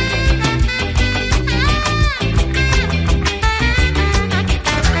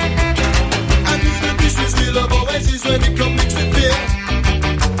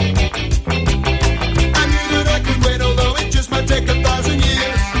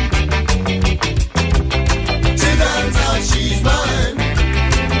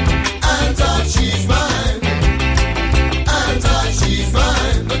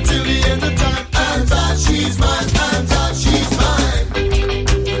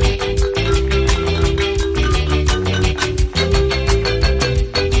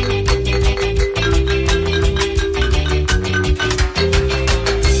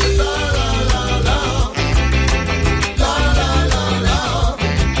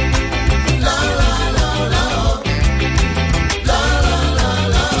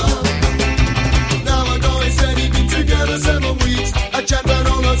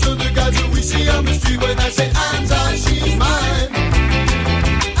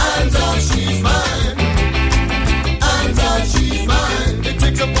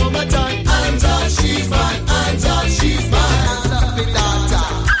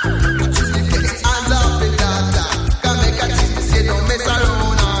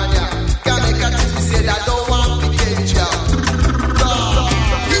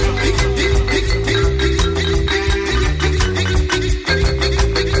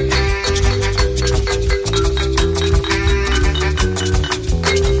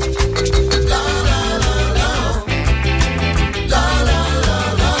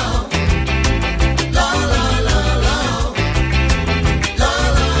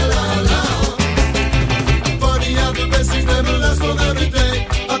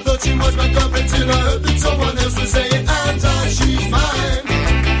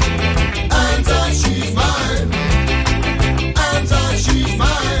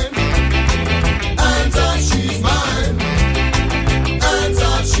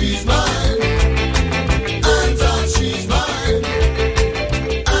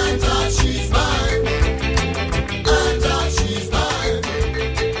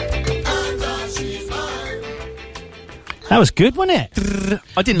 was good, wasn't it?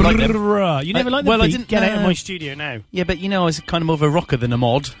 I didn't like them. You never liked the well, I beat? didn't Get out of my studio now. Yeah, but I was kind of more of a rocker than a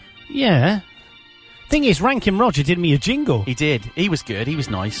mod. Yeah. Thing is, Rankin Roger did me a jingle. He did. He was good. He was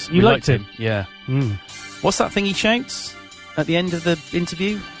nice. You liked him? Yeah. Mm. What's that thing he shouts at the end of the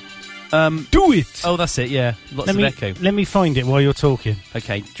interview? Do it! Oh, that's it, yeah. Lots of echo. Let me find it while you're talking.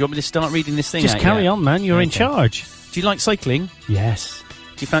 Okay. Do you want me to start reading this thing Just out carry yet? on, man. You're in charge. Do you like cycling? Yes.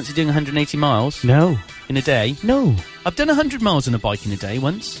 Do you fancy doing 180 miles? No. In a day? No. I've done 100 miles on a bike in a day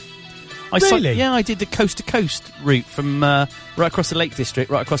once. Really? Yeah, I did the coast-to-coast route from right across the Lake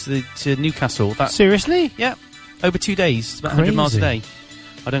District, right across to Newcastle. Seriously? Yeah. Over 2 days. It's about 100 miles a day.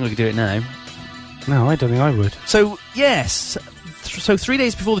 I don't think I could do it now. No, I don't think I would. So, yes. So 3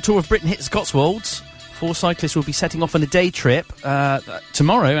 days before the Tour of Britain hits the Cotswolds, 4 cyclists will be setting off on a day trip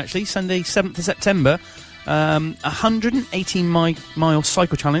tomorrow, actually, Sunday, 7th of September. 118-mile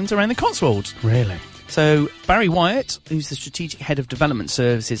cycle challenge around the Cotswolds. Really? So Barry Wyatt, who's the Strategic Head of Development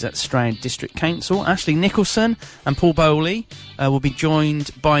Services at Stroud District Council, Ashley Nicholson and Paul Bowley will be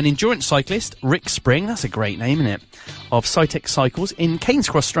joined by an endurance cyclist, Rick Spring, that's a great name, isn't it, of Cytec Cycles in Keynes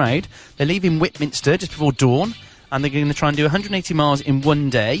Cross Stroud. They're leaving Whitminster just before dawn, and they're going to try and do 180 miles in one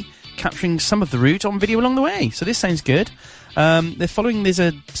day, capturing some of the route on video along the way. So this sounds good. There's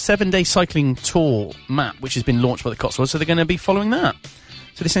a 7-day cycling tour map which has been launched by the Cotswolds, so they're going to be following that.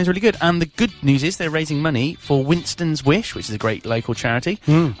 So this sounds really good. And the good news is they're raising money for Winston's Wish, which is a great local charity,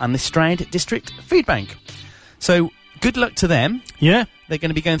 and the Stroud District Food Bank. So good luck to them. Yeah. They're going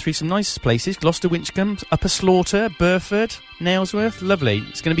to be going through some nice places: Gloucester, Winchcombe, Upper Slaughter, Burford, Nailsworth. Lovely.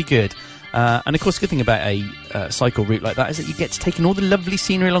 It's going to be good. And of course, the good thing about a cycle route like that is that you get to take in all the lovely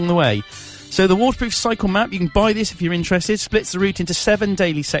scenery along the way. So the waterproof cycle map, you can buy this if you're interested, splits the route into 7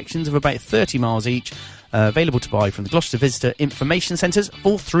 daily sections of about 30 miles each, available to buy from the Gloucester Visitor Information Centres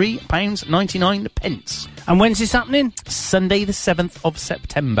for £3.99. And when's this happening? Sunday the 7th of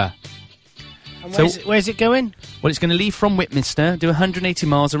September. And where's it going? Well, it's going to leave from Whitminster, do 180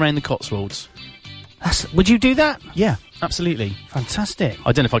 miles around the Cotswolds. Would you do that? Yeah, absolutely. Fantastic.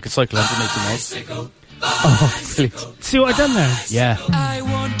 I don't know if I could cycle 180 miles. Oh, brilliant. See what I've done there? Yeah. I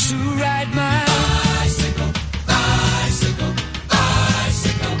want to ride my bicycle, bicycle,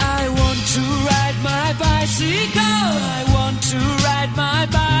 bicycle. I want to ride my bicycle. I want to ride my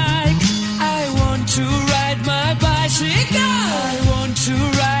bike. I want to ride my bicycle. I want to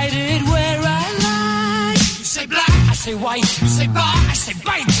ride it where I like. You say black, I say white. You say bar, I say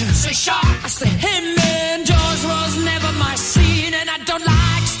bite. You say shark, I say him. And Jaws was never my scene, and I don't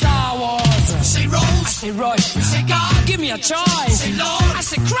like Star Wars. You say Rose, I say Royce. You say God, give me a choice. Say Lord, I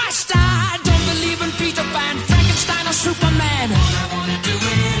say Christ. I don't believe in Peter Pan, Frankenstein, or Superman. All I wanna do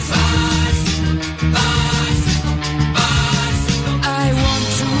is bicycle, bicycle, bicycle. I want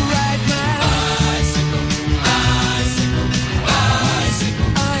to ride my bicycle, bicycle, bicycle.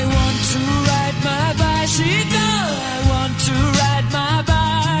 I want to ride my bicycle. I want to ride my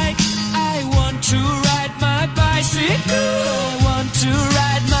bike. I want to ride my bicycle. I want to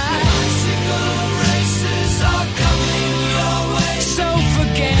ride my bicycle. Races are coming your way, so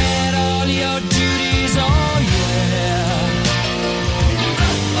forget all your duties. Oh yeah.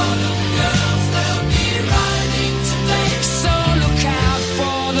 That lot of girls, they'll be riding today, so look out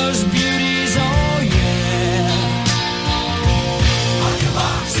for those beauties. Oh yeah. On your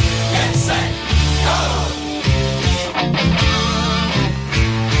marks, get set, go.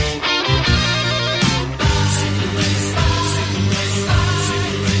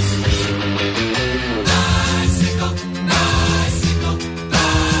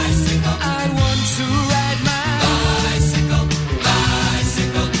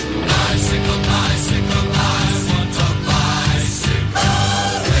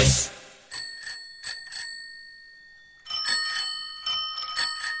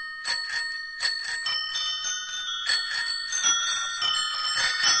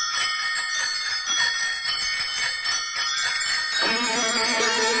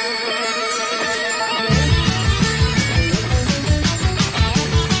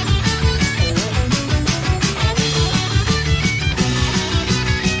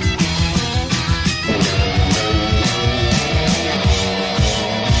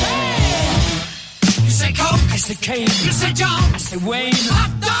 Kane. You say John, I say Wayne. Hot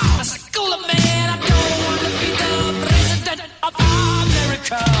dog, I say cooler man. I don't want to be the president of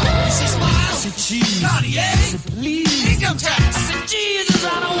America. I say smile, I say cheese. Cartier, I say please. Income tax, I say Jesus.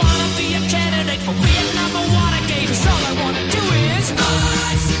 I don't want to be a candidate for Vietnam or Watergate. 'Cause all I want to do is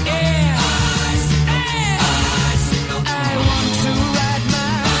bicycle, yeah, bicycle, yeah. Bicycle. I want to ride my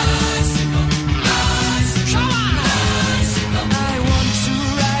bicycle, bicycle. Come on, bicycle. I want to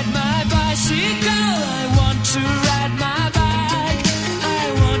ride my bicycle. I want to ride my bicycle.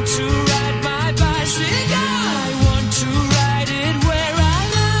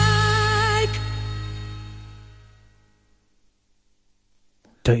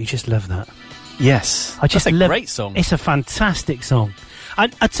 don't you just love that? Yes. I just That's a love great song. It's a fantastic song. I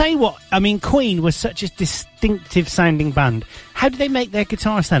tell you what, I mean, Queen was such a distinctive sounding band. How did they make their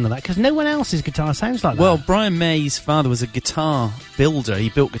guitar sound like that? Because no one else's guitar sounds like that. Well, Brian May's father was a guitar builder. He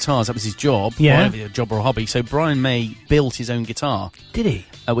built guitars. That was his job. Yeah. Or a job or a hobby. So Brian May built his own guitar. Did he?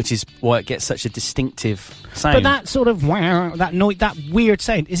 Which is why it gets such a distinctive sound. But that sort of wow, that noise, that weird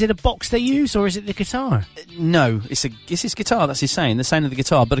sound, is it a box they use or is it the guitar? No, it's his guitar. That's his sound, the sound of the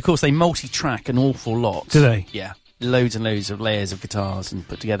guitar. But of course, they multi-track an awful lot. Do they? Yeah. Loads and loads of layers of guitars and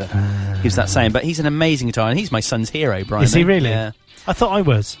put together gives that sound. But he's an amazing guitar, and he's my son's hero, Brian. Is he really? Yeah. I thought I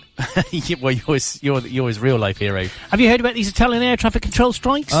was. Well, you're his real life hero. Have you heard about these Italian air traffic control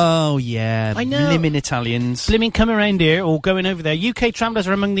strikes? Oh yeah, I know. Blimmin' Italians. Blimmin' come around here or going over there. UK travellers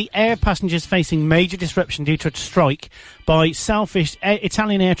are among the air passengers facing major disruption due to a strike by selfish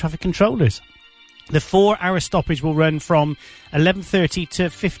Italian air traffic controllers. The 4-hour stoppage will run from 11:30 to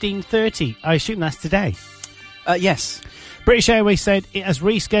 15:30. I assume that's today. Yes. British Airways said it has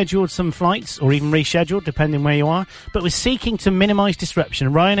rescheduled some flights, or even rescheduled, depending where you are, but was seeking to minimise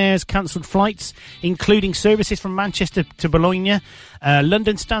disruption. Ryanair has cancelled flights, including services from Manchester to Bologna,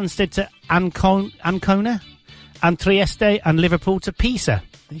 London Stansted to Ancona, and Trieste, and Liverpool to Pisa.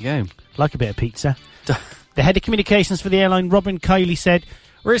 There you go. Like a bit of pizza. The head of communications for the airline, Robin Kiley, said,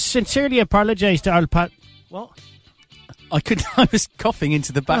 "We sincerely apologise to our What? I was coughing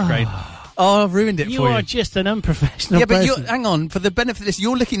into the background. Oh, I've ruined it for you. You are just an unprofessional person. But hang on, for the benefit of this,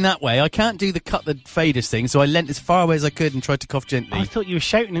 you're looking that way. I can't do the cut the faders thing, so I leant as far away as I could and tried to cough gently. I thought you were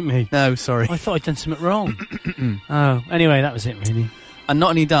shouting at me. No, sorry. I thought I'd done something wrong. Oh, anyway, that was it, really. And not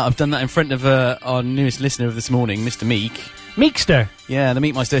only that, I've done that in front of our newest listener of this morning, Mr. Meek. Meekster? Yeah, the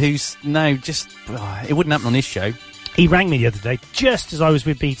Meekmeister, who's now just... it wouldn't happen on his show. He rang me the other day, just as I was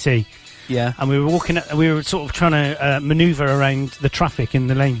with BT. Yeah. And we were sort of trying to manoeuvre around the traffic in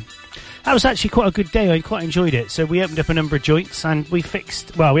the lane. That was actually quite a good day. I quite enjoyed it. So we opened up a number of joints and we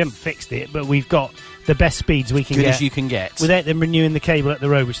fixed... Well, we haven't fixed it, but we've got the best speeds we can get. Good as you can get. Without them renewing the cable at the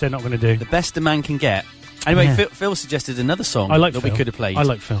road, which they're not going to do. The best a man can get. Anyway, Yeah. Phil suggested another song that we could have played. I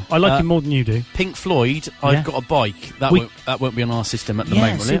like Phil. I like him more than you do. Pink Floyd, I've Got a Bike. That won't be on our system at the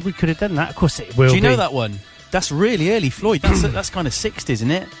moment, will it? We could have done that. Of course it will be. Do you know that one? That's really early Floyd. That's kind of 60s, isn't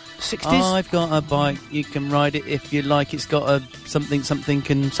it? 60s? I've got a bike, you can ride it if you like. It's got a something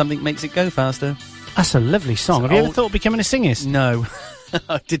and something makes it go faster. That's a lovely song. Have you ever thought of becoming a singist? No.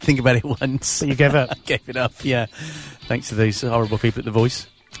 I did think about it once. But you gave up? I gave it up, yeah. Thanks to those horrible people at The Voice.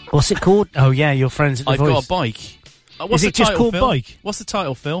 What's it called? Oh, yeah, your friends at The Voice. I've got a bike. What's Is it just called Phil? Bike? What's the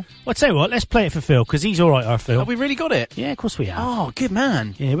title, Phil? Well, I'll tell you what, let's play it for Phil, because he's all right, our Phil. Have we really got it? Yeah, of course we have. Oh, good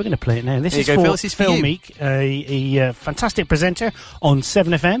man. Yeah, we're going to play it now. This There is you go, for Phil. This is for Phil you. Meek, a fantastic presenter on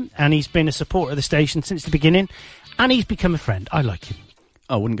 7FM, and he's been a supporter of the station since the beginning, and he's become a friend. I like him.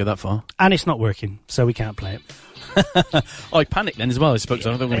 I wouldn't go that far. And it's not working, so we can't play it. I panicked then as well, I suppose. I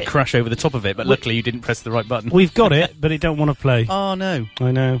thought I was going to crash over the top of it, but luckily you didn't press the right button. We've got it, but it don't want to play. Oh, no.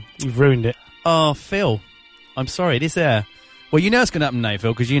 I know. You've ruined it. Oh, Phil. I'm sorry, it is there. Well, you know it's going to happen now,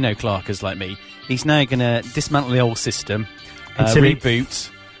 Phil, because you know Clark is like me. He's now going to dismantle the old system, reboot,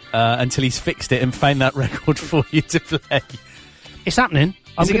 until he's fixed it and found that record for you to play. It's happening.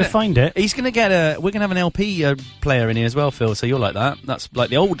 I'm going to find it. He's going to get we're going to have an LP player in here as well, Phil, so you're like that. That's like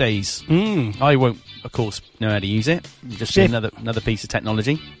the old days. I won't, of course, know how to use it. Just another piece of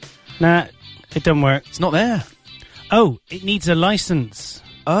technology. Nah, it doesn't work. It's not there. Oh, it needs a license.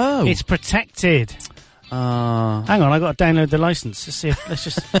 Oh. It's protected. Hang on, I got to download the license. Let's see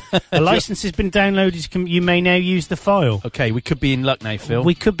if, the license has been downloaded. You may now use the file. Okay, we could be in luck now, Phil.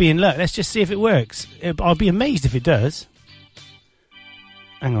 We could be in luck. Let's just see if it works. I'll be amazed if it does.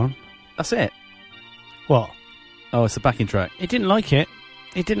 Hang on. That's it. What? Oh, it's the backing track. It didn't like it.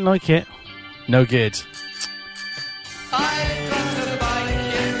 It didn't like it. No good. I've got a bike,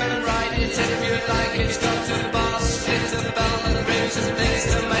 you can ride it if you like. It's got two bars, split a bell and rings and things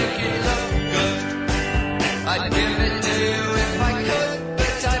to make it look good. I'd give it to you if I could,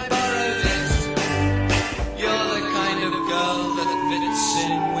 but I borrowed it. You're the kind of girl that fits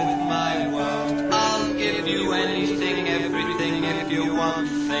in with my world. I'll give you anything, everything, if you want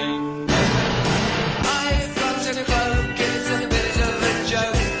things. I've got a cloak, it's a bit of a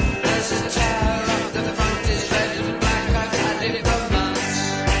joke. There's a tear after the front is red and black. I've had it for months.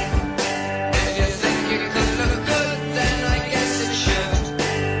 If you think it could look good, then I guess it should.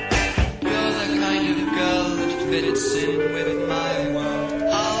 You're the kind of girl that fits in with my world.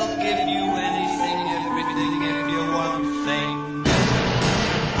 I'll give you anything, everything, if you want things.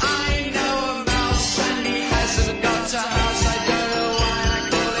 I know a mouse and he hasn't got a house. I don't know why I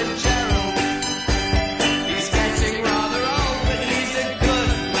call him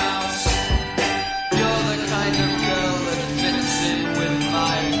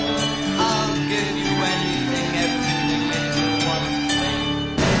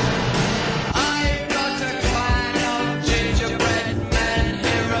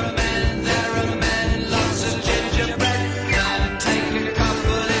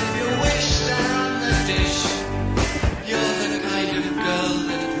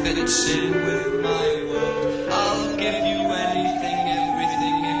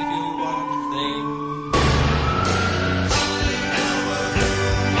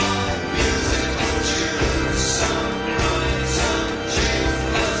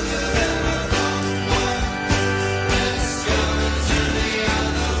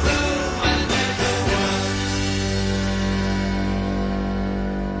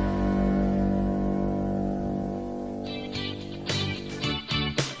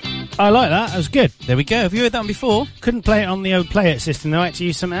I like that. That was good. There we go. Have you heard that one before? Couldn't play it on the old Play It system, though. I had to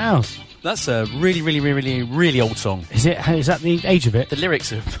use something else. That's a really, really, really, really, really old song. Is it? Is that the age of it? The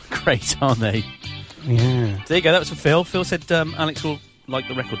lyrics are great, aren't they? Yeah. There you go. That was for Phil. Phil said Alex will like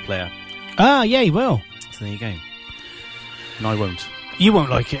the record player. Ah, yeah, he will. So there you go. And I won't. You won't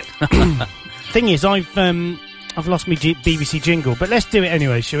like it. Thing is, I've lost my BBC jingle, but let's do it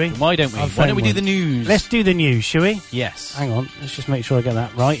anyway, shall we? Why don't we? Why don't we do the news? Let's do the news, shall we? Yes. Hang on, let's just make sure I get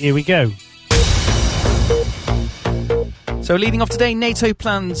that right. Here we go. So leading off today, NATO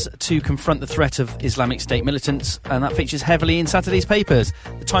plans to confront the threat of Islamic State militants, and that features heavily in Saturday's papers.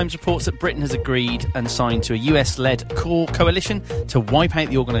 The Times reports that Britain has agreed and signed to a US-led core coalition to wipe out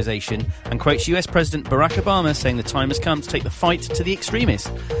the organisation, and quotes US President Barack Obama saying the time has come to take the fight to the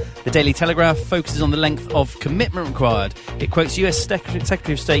extremists. The Daily Telegraph focuses on the length of commitment required. It quotes US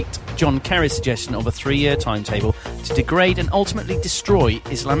Secretary of State John Kerry's suggestion of a 3-year timetable to degrade and ultimately destroy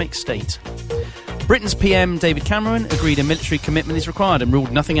Islamic State. Britain's PM David Cameron agreed a military commitment is required and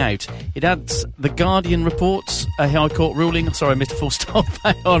ruled nothing out. It adds The Guardian reports a High Court ruling. Sorry, I missed a full stop.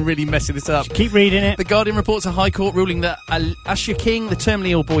 I'm really messing this up. Keep reading it. The Guardian reports a High Court ruling that Ashia King, the terminally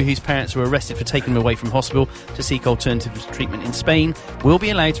ill boy whose parents were arrested for taking him away from hospital to seek alternative treatment in Spain, will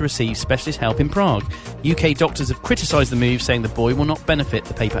be allowed to receive specialist help in Prague. UK doctors have criticised the move, saying the boy will not benefit,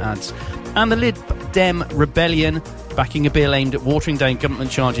 the paper adds. And the Lib Dem rebellion, backing a bill aimed at watering down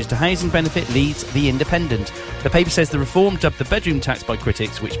government charges to housing benefit, leads The Independent. The paper says the reform, dubbed the bedroom tax by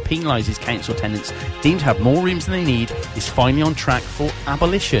critics, which penalises council tenants deemed to have more rooms than they need, is finally on track for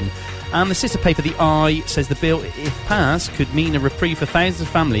abolition. And the sister paper, The Eye, says the bill, if passed, could mean a reprieve for thousands of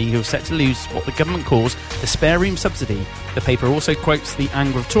families who are set to lose what the government calls the spare room subsidy. The paper also quotes the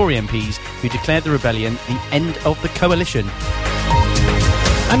anger of Tory MPs who declared the rebellion the end of the coalition.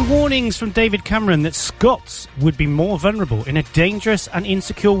 And warnings from David Cameron that Scots would be more vulnerable in a dangerous and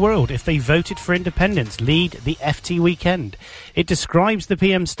insecure world if they voted for independence lead the FT weekend. It describes the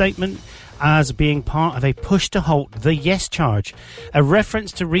PM's statement as being part of a push to halt the Yes charge, a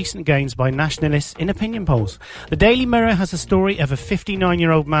reference to recent gains by nationalists in opinion polls. The Daily Mirror has a story of a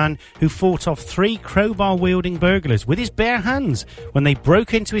 59-year-old man who fought off 3 crowbar-wielding burglars with his bare hands when they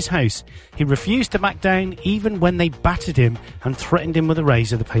broke into his house. He refused to back down even when they battered him and threatened him with a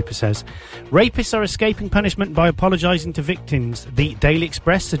razor, the paper says. Rapists are escaping punishment by apologising to victims, the Daily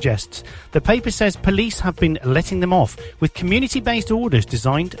Express suggests. The paper says police have been letting them off with community-based orders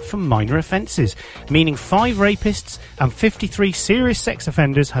designed for minor offences, meaning 5 rapists and 53 serious sex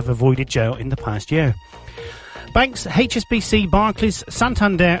offenders have avoided jail in the past year. Banks HSBC, Barclays,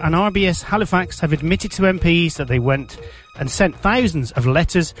 Santander and RBS Halifax have admitted to MPs that they went and sent thousands of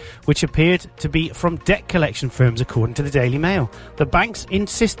letters which appeared to be from debt collection firms, according to the Daily Mail. The banks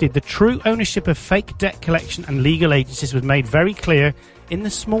insisted the true ownership of fake debt collection and legal agencies was made very clear in the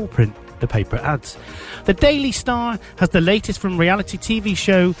small print, the paper adds. The Daily Star has the latest from reality TV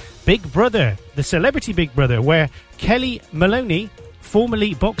show Big Brother, the celebrity Big Brother, where Kelly Maloney,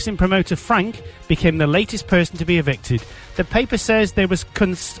 formerly boxing promoter Frank, became the latest person to be evicted. The paper says there was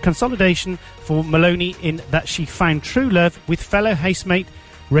consolidation for Maloney in that she found true love with fellow housemate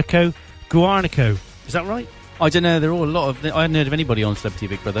Rico Guarnico. Is that right? I don't know, there are all a lot of... I hadn't heard of anybody on Celebrity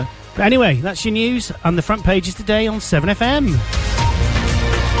Big Brother. But anyway, that's your news on the front pages today on 7FM.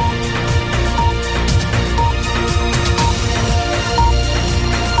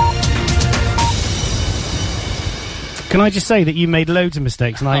 Can I just say that you made loads of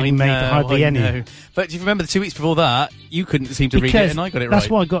mistakes and I made hardly any? Know. But do you remember the 2 weeks before that, you couldn't seem to read it and I got it right. That's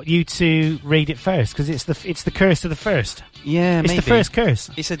why I got you to read it first, because it's the curse of the first. Yeah, it's maybe. the first curse.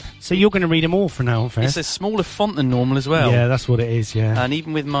 So you're going to read them all from now on first. It's a smaller font than normal as well. Yeah, that's what it is, yeah. And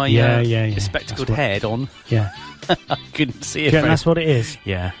even with my bespectacled head on, yeah, I couldn't see it. Yeah, that's what it is.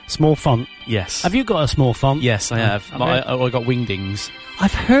 Yeah. Small font. Yes. Have you got a small font? Yes, I have. I got wingdings.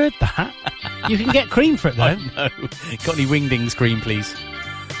 I've heard that. You can get cream for it, though. No. Got any wingdings cream, please?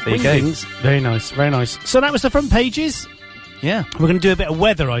 There wingdings. You go. Very nice, very nice. So that was the front pages. Yeah. We're going to do a bit of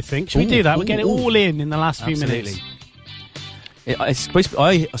weather, I think. Should we do that? We'll get it all in the last few minutes. It's supposed to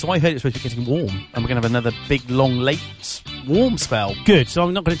be, so I heard it's supposed to be getting warm, and we're going to have another big, long, late, warm spell. Good, so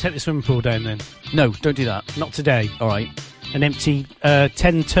I'm not going to take the swimming pool down then? No, don't do that. Not today. All right. An empty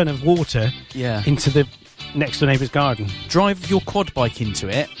 10-ton of water into the next door neighbour's garden. Drive your quad bike into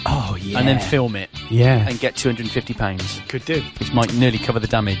it. Oh, yeah. And then film it. Yeah. And get £250. Could do. Which might nearly cover the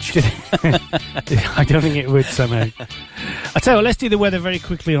damage. I don't think it would somehow. I tell you what, let's do the weather very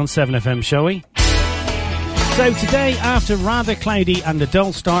quickly on 7FM, shall we? So So today, after rather cloudy and a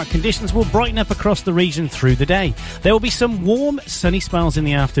dull start, conditions will brighten up across the region through the day. There will be some warm, sunny spells in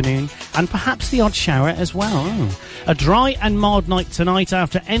the afternoon and perhaps the odd shower as well. A dry and mild night tonight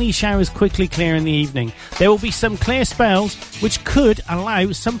after any showers quickly clear in the evening. There will be some clear spells which could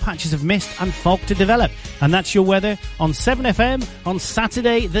allow some patches of mist and fog to develop. And that's your weather on 7FM on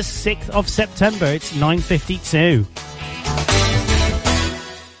Saturday the 6th of September. It's 9:52.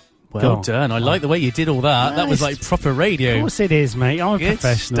 Well done. I like the way you did all that. That was like proper radio. Of course it is, mate. I'm a Good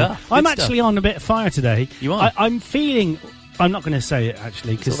professional. stuff. I'm Good actually stuff. on a bit of fire today. You are? I'm feeling... I'm not going to say it,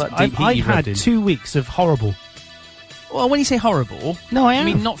 actually, because all that deep heat I've you've had rubbed in. 2 weeks of horrible. Well, when you say horrible... No, I I am.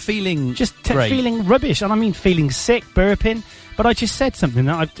 mean, not feeling Just great. feeling rubbish. And I mean feeling sick, burping. But I just said something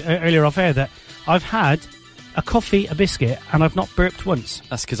that earlier off air, that I've had a coffee, a biscuit, and I've not burped once.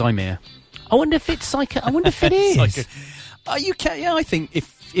 That's because I'm here. I wonder if it's like... I wonder if it is. You can, yeah, I think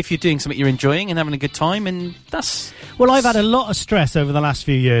if you're doing something you're enjoying and having a good time, and that's... Well, I've had a lot of stress over the last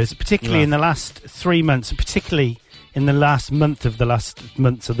few years, particularly in the last 3 months, and particularly in the last month of the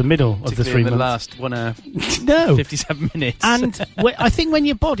middle of the 3 the months. last 1 hour, No. 57 minutes. And I think when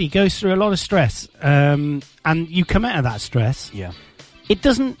your body goes through a lot of stress, and you come out of that stress, yeah, it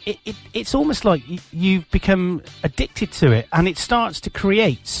doesn't. It's almost like you've become addicted to it, and it starts to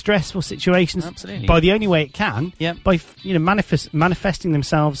create stressful situations. Absolutely. By the only way it can. Yeah. By manifesting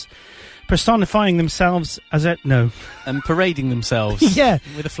themselves, personifying themselves as and parading themselves. Yeah.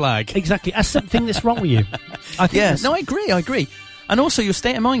 With a flag. Exactly. As something that's wrong with you. I think Yeah. that's- No, I agree. And also, your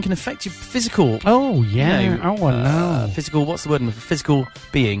state of mind can affect your physical. Oh yeah. No. Physical. What's the word? Physical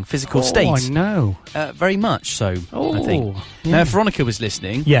being, physical state. I know. Very much so. Oh, I think. yeah. Now, if Veronica was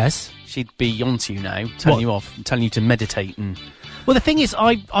listening, Yes. she'd be onto you now, telling you off, and telling you to meditate and. Well, the thing is,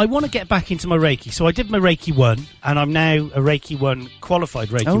 I want to get back into my Reiki. So I did my Reiki 1, and I'm now a Reiki 1 qualified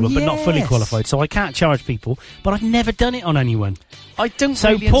Reiki 1, but not fully yes. qualified. So I can't charge people, but I've never done it on anyone. I don't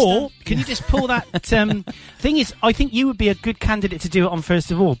So, really Paul, understand. can you just pull that... thing is, I think you would be a good candidate to do it on first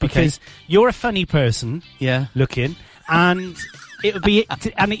of all, because you're a funny person Yeah. looking, and... It would be,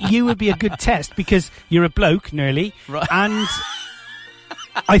 you would be a good test because you're a bloke, nearly, Right. and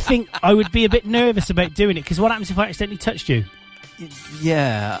I think I would be a bit nervous about doing it because what happens if I accidentally touched you?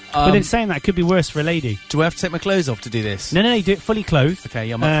 Yeah. But in saying that, it could be worse for a lady. Do I have to take my clothes off to do this? No, do it fully clothed. Okay,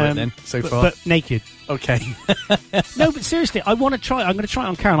 I'm up for it then, so far. But naked. Okay. No, but seriously, I want to try. I'm going to try it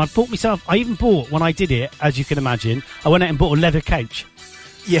on Karen. I even bought, when I did it, as you can imagine, I went out and bought a leather couch.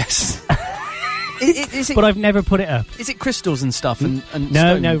 Yes. Is it, But I've never put it up. is it crystals and stuff? And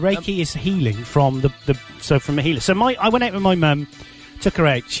No, stone? Reiki is healing from from a healer. So I went out with my mum, took her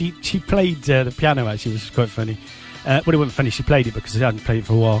out. She played the piano actually, which was quite funny. Well, it wasn't funny. She played it because I hadn't played it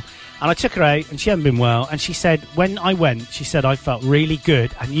for a while. And I took her out, and she hadn't been well. And she said, when I went, she said, I felt really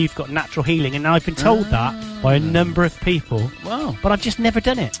good, and you've got natural healing. And I've been told that by a number of people. Wow. But I've just never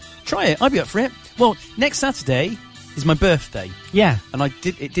done it. Try it. I'd be up for it. Well, next Saturday is my birthday. Yeah. And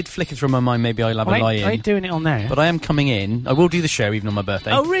it did flicker through my mind, maybe I'll have a lie in. I ain't doing it on there. But I am coming in. I will do the show even on my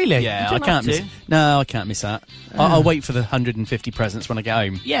birthday. Oh, really? Yeah, You I don't can't have miss. to. No, I can't miss that. I'll wait for the 150 presents when I get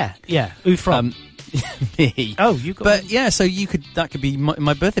home. Yeah. Who from? Me. Oh, you got. But yeah, so that could be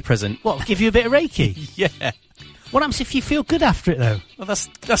my birthday present. What? Give you a bit of Reiki? Yeah. What happens if you feel good after it, though? Well, that's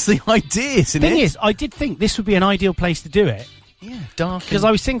the idea, isn't it? Thing is, I did think this would be an ideal place to do it. Yeah, dark. Because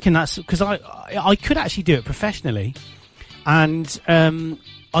I was thinking because I could actually do it professionally, and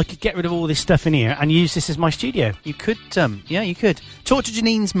I could get rid of all this stuff in here and use this as my studio. You could, yeah, you could. Talk to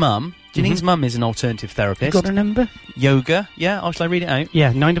Janine's mum. Janine's mum is an alternative therapist. You got a number? Yoga, yeah. Oh, shall I read it out?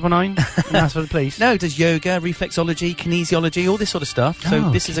 Yeah, 999. Ask for the police. No, does yoga, reflexology, kinesiology, all this sort of stuff. So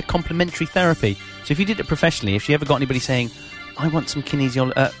this is a complementary therapy. So if you did it professionally, if you ever got anybody saying, I want some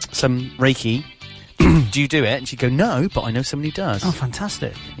some Reiki, do you do it? And she'd go, no, but I know somebody who does. Oh,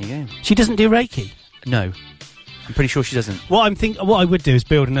 fantastic. There you go. She doesn't do Reiki? No. I'm pretty sure she doesn't. What I would do is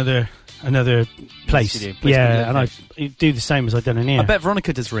build another place. Yes, you do. Yeah, and I'd do the same as I've done in here. I bet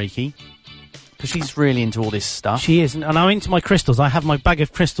Veronica does Reiki. Because she's really into all this stuff. She is, and I'm into my crystals. I have my bag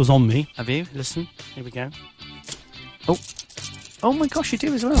of crystals on me. Have you? Listen, here we go. Oh my gosh, you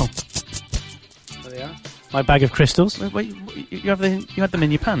do as well. There they are. My bag of crystals. Wait, you had them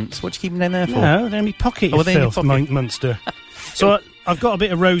in your pants. What do you keep them down there for? No, they're in my pocket, you they're in your filth, pocket. monster. So I've got a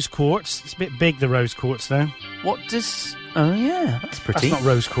bit of rose quartz. It's a bit big, the rose quartz, though. What does... Oh, yeah, that's pretty. That's not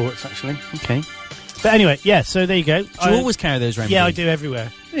rose quartz, actually. Okay. But anyway, yeah, so there you go. Do you always carry those around? Yeah, I with you? do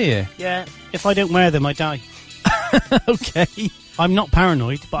everywhere. Yeah. Yeah, if I don't wear them, I die. Okay. I'm not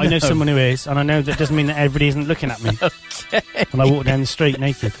paranoid, but I know someone who is, and I know that doesn't mean that everybody isn't looking at me Okay. when I walk down the street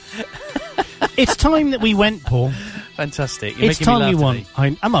naked. It's time that we went, Paul. Fantastic. You're It's making me time you laugh want.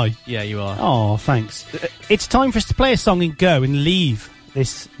 today. Am I? Yeah, you are. Oh, thanks. It's time for us to play a song and go and leave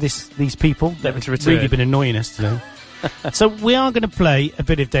these people that Never to have return. really been annoying us today. So we are going to play a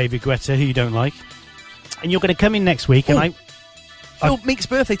bit of David Guetta, who you don't like, and you're going to come in next week. And Phil Meek's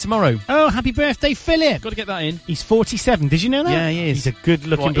birthday tomorrow. Oh, happy birthday, Philip! Got to get that in. He's 47. Did you know that? Yeah, he is. He's a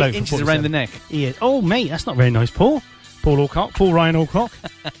good-looking What, bloke. inches for around 47. the neck. He is. Oh, mate, that's not very nice, Paul. Paul Alcock. Paul Ryan Alcock.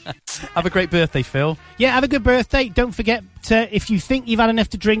 Have a great birthday, Phil. Yeah, have a good birthday. Don't forget, if you think you've had enough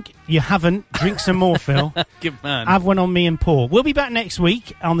to drink, you haven't. Drink some more, Phil. Good man. Have one on me and Paul. We'll be back next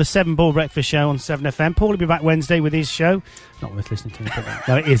week on the 7 Ball Breakfast Show on 7FM. Paul will be back Wednesday with his show. Not worth listening to. But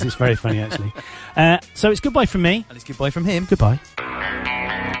no, it is. It's very funny, actually. So it's goodbye from me. And it's goodbye from him. Goodbye.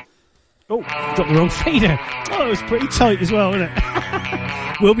 Oh, dropped the wrong fader. Oh, it was pretty tight as well, wasn't it?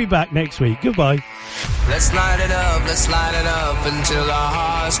 We'll be back next week. Goodbye. Let's light it up until our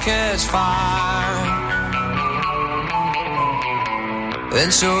hearts catch fire. Then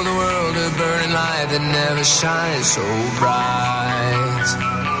show the world a burning light that never shines so bright.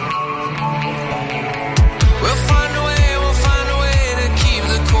 We'll find a way to keep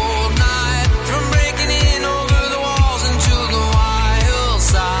the cold night from breaking in over the walls into the wild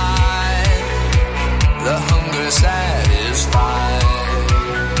side. The hunger satisfied.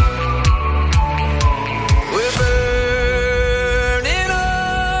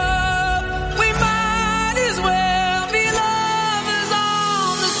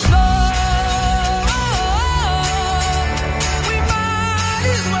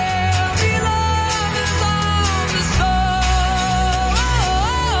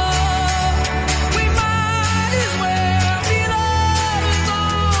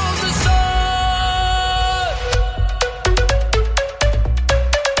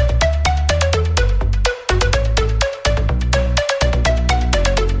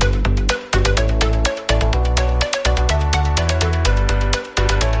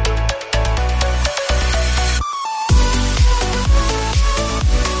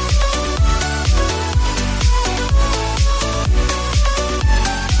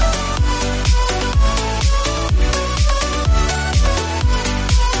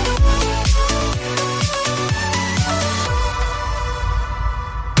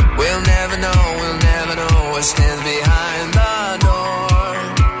 We'll never know what stands behind the door.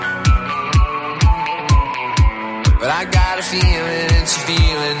 But I got a feeling, it's a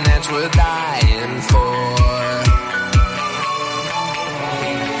feeling that's worth dying for.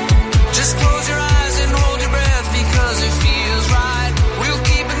 Just close your eyes and hold your breath because it feels right. We'll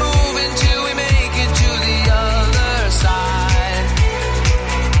keep it moving till we make it to the other side.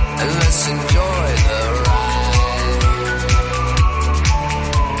 And let's enjoy the ride.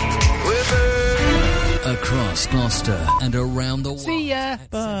 Across Gloucester and around the world. See ya.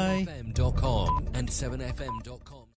 Bye. 7fm.com and 7fm.com.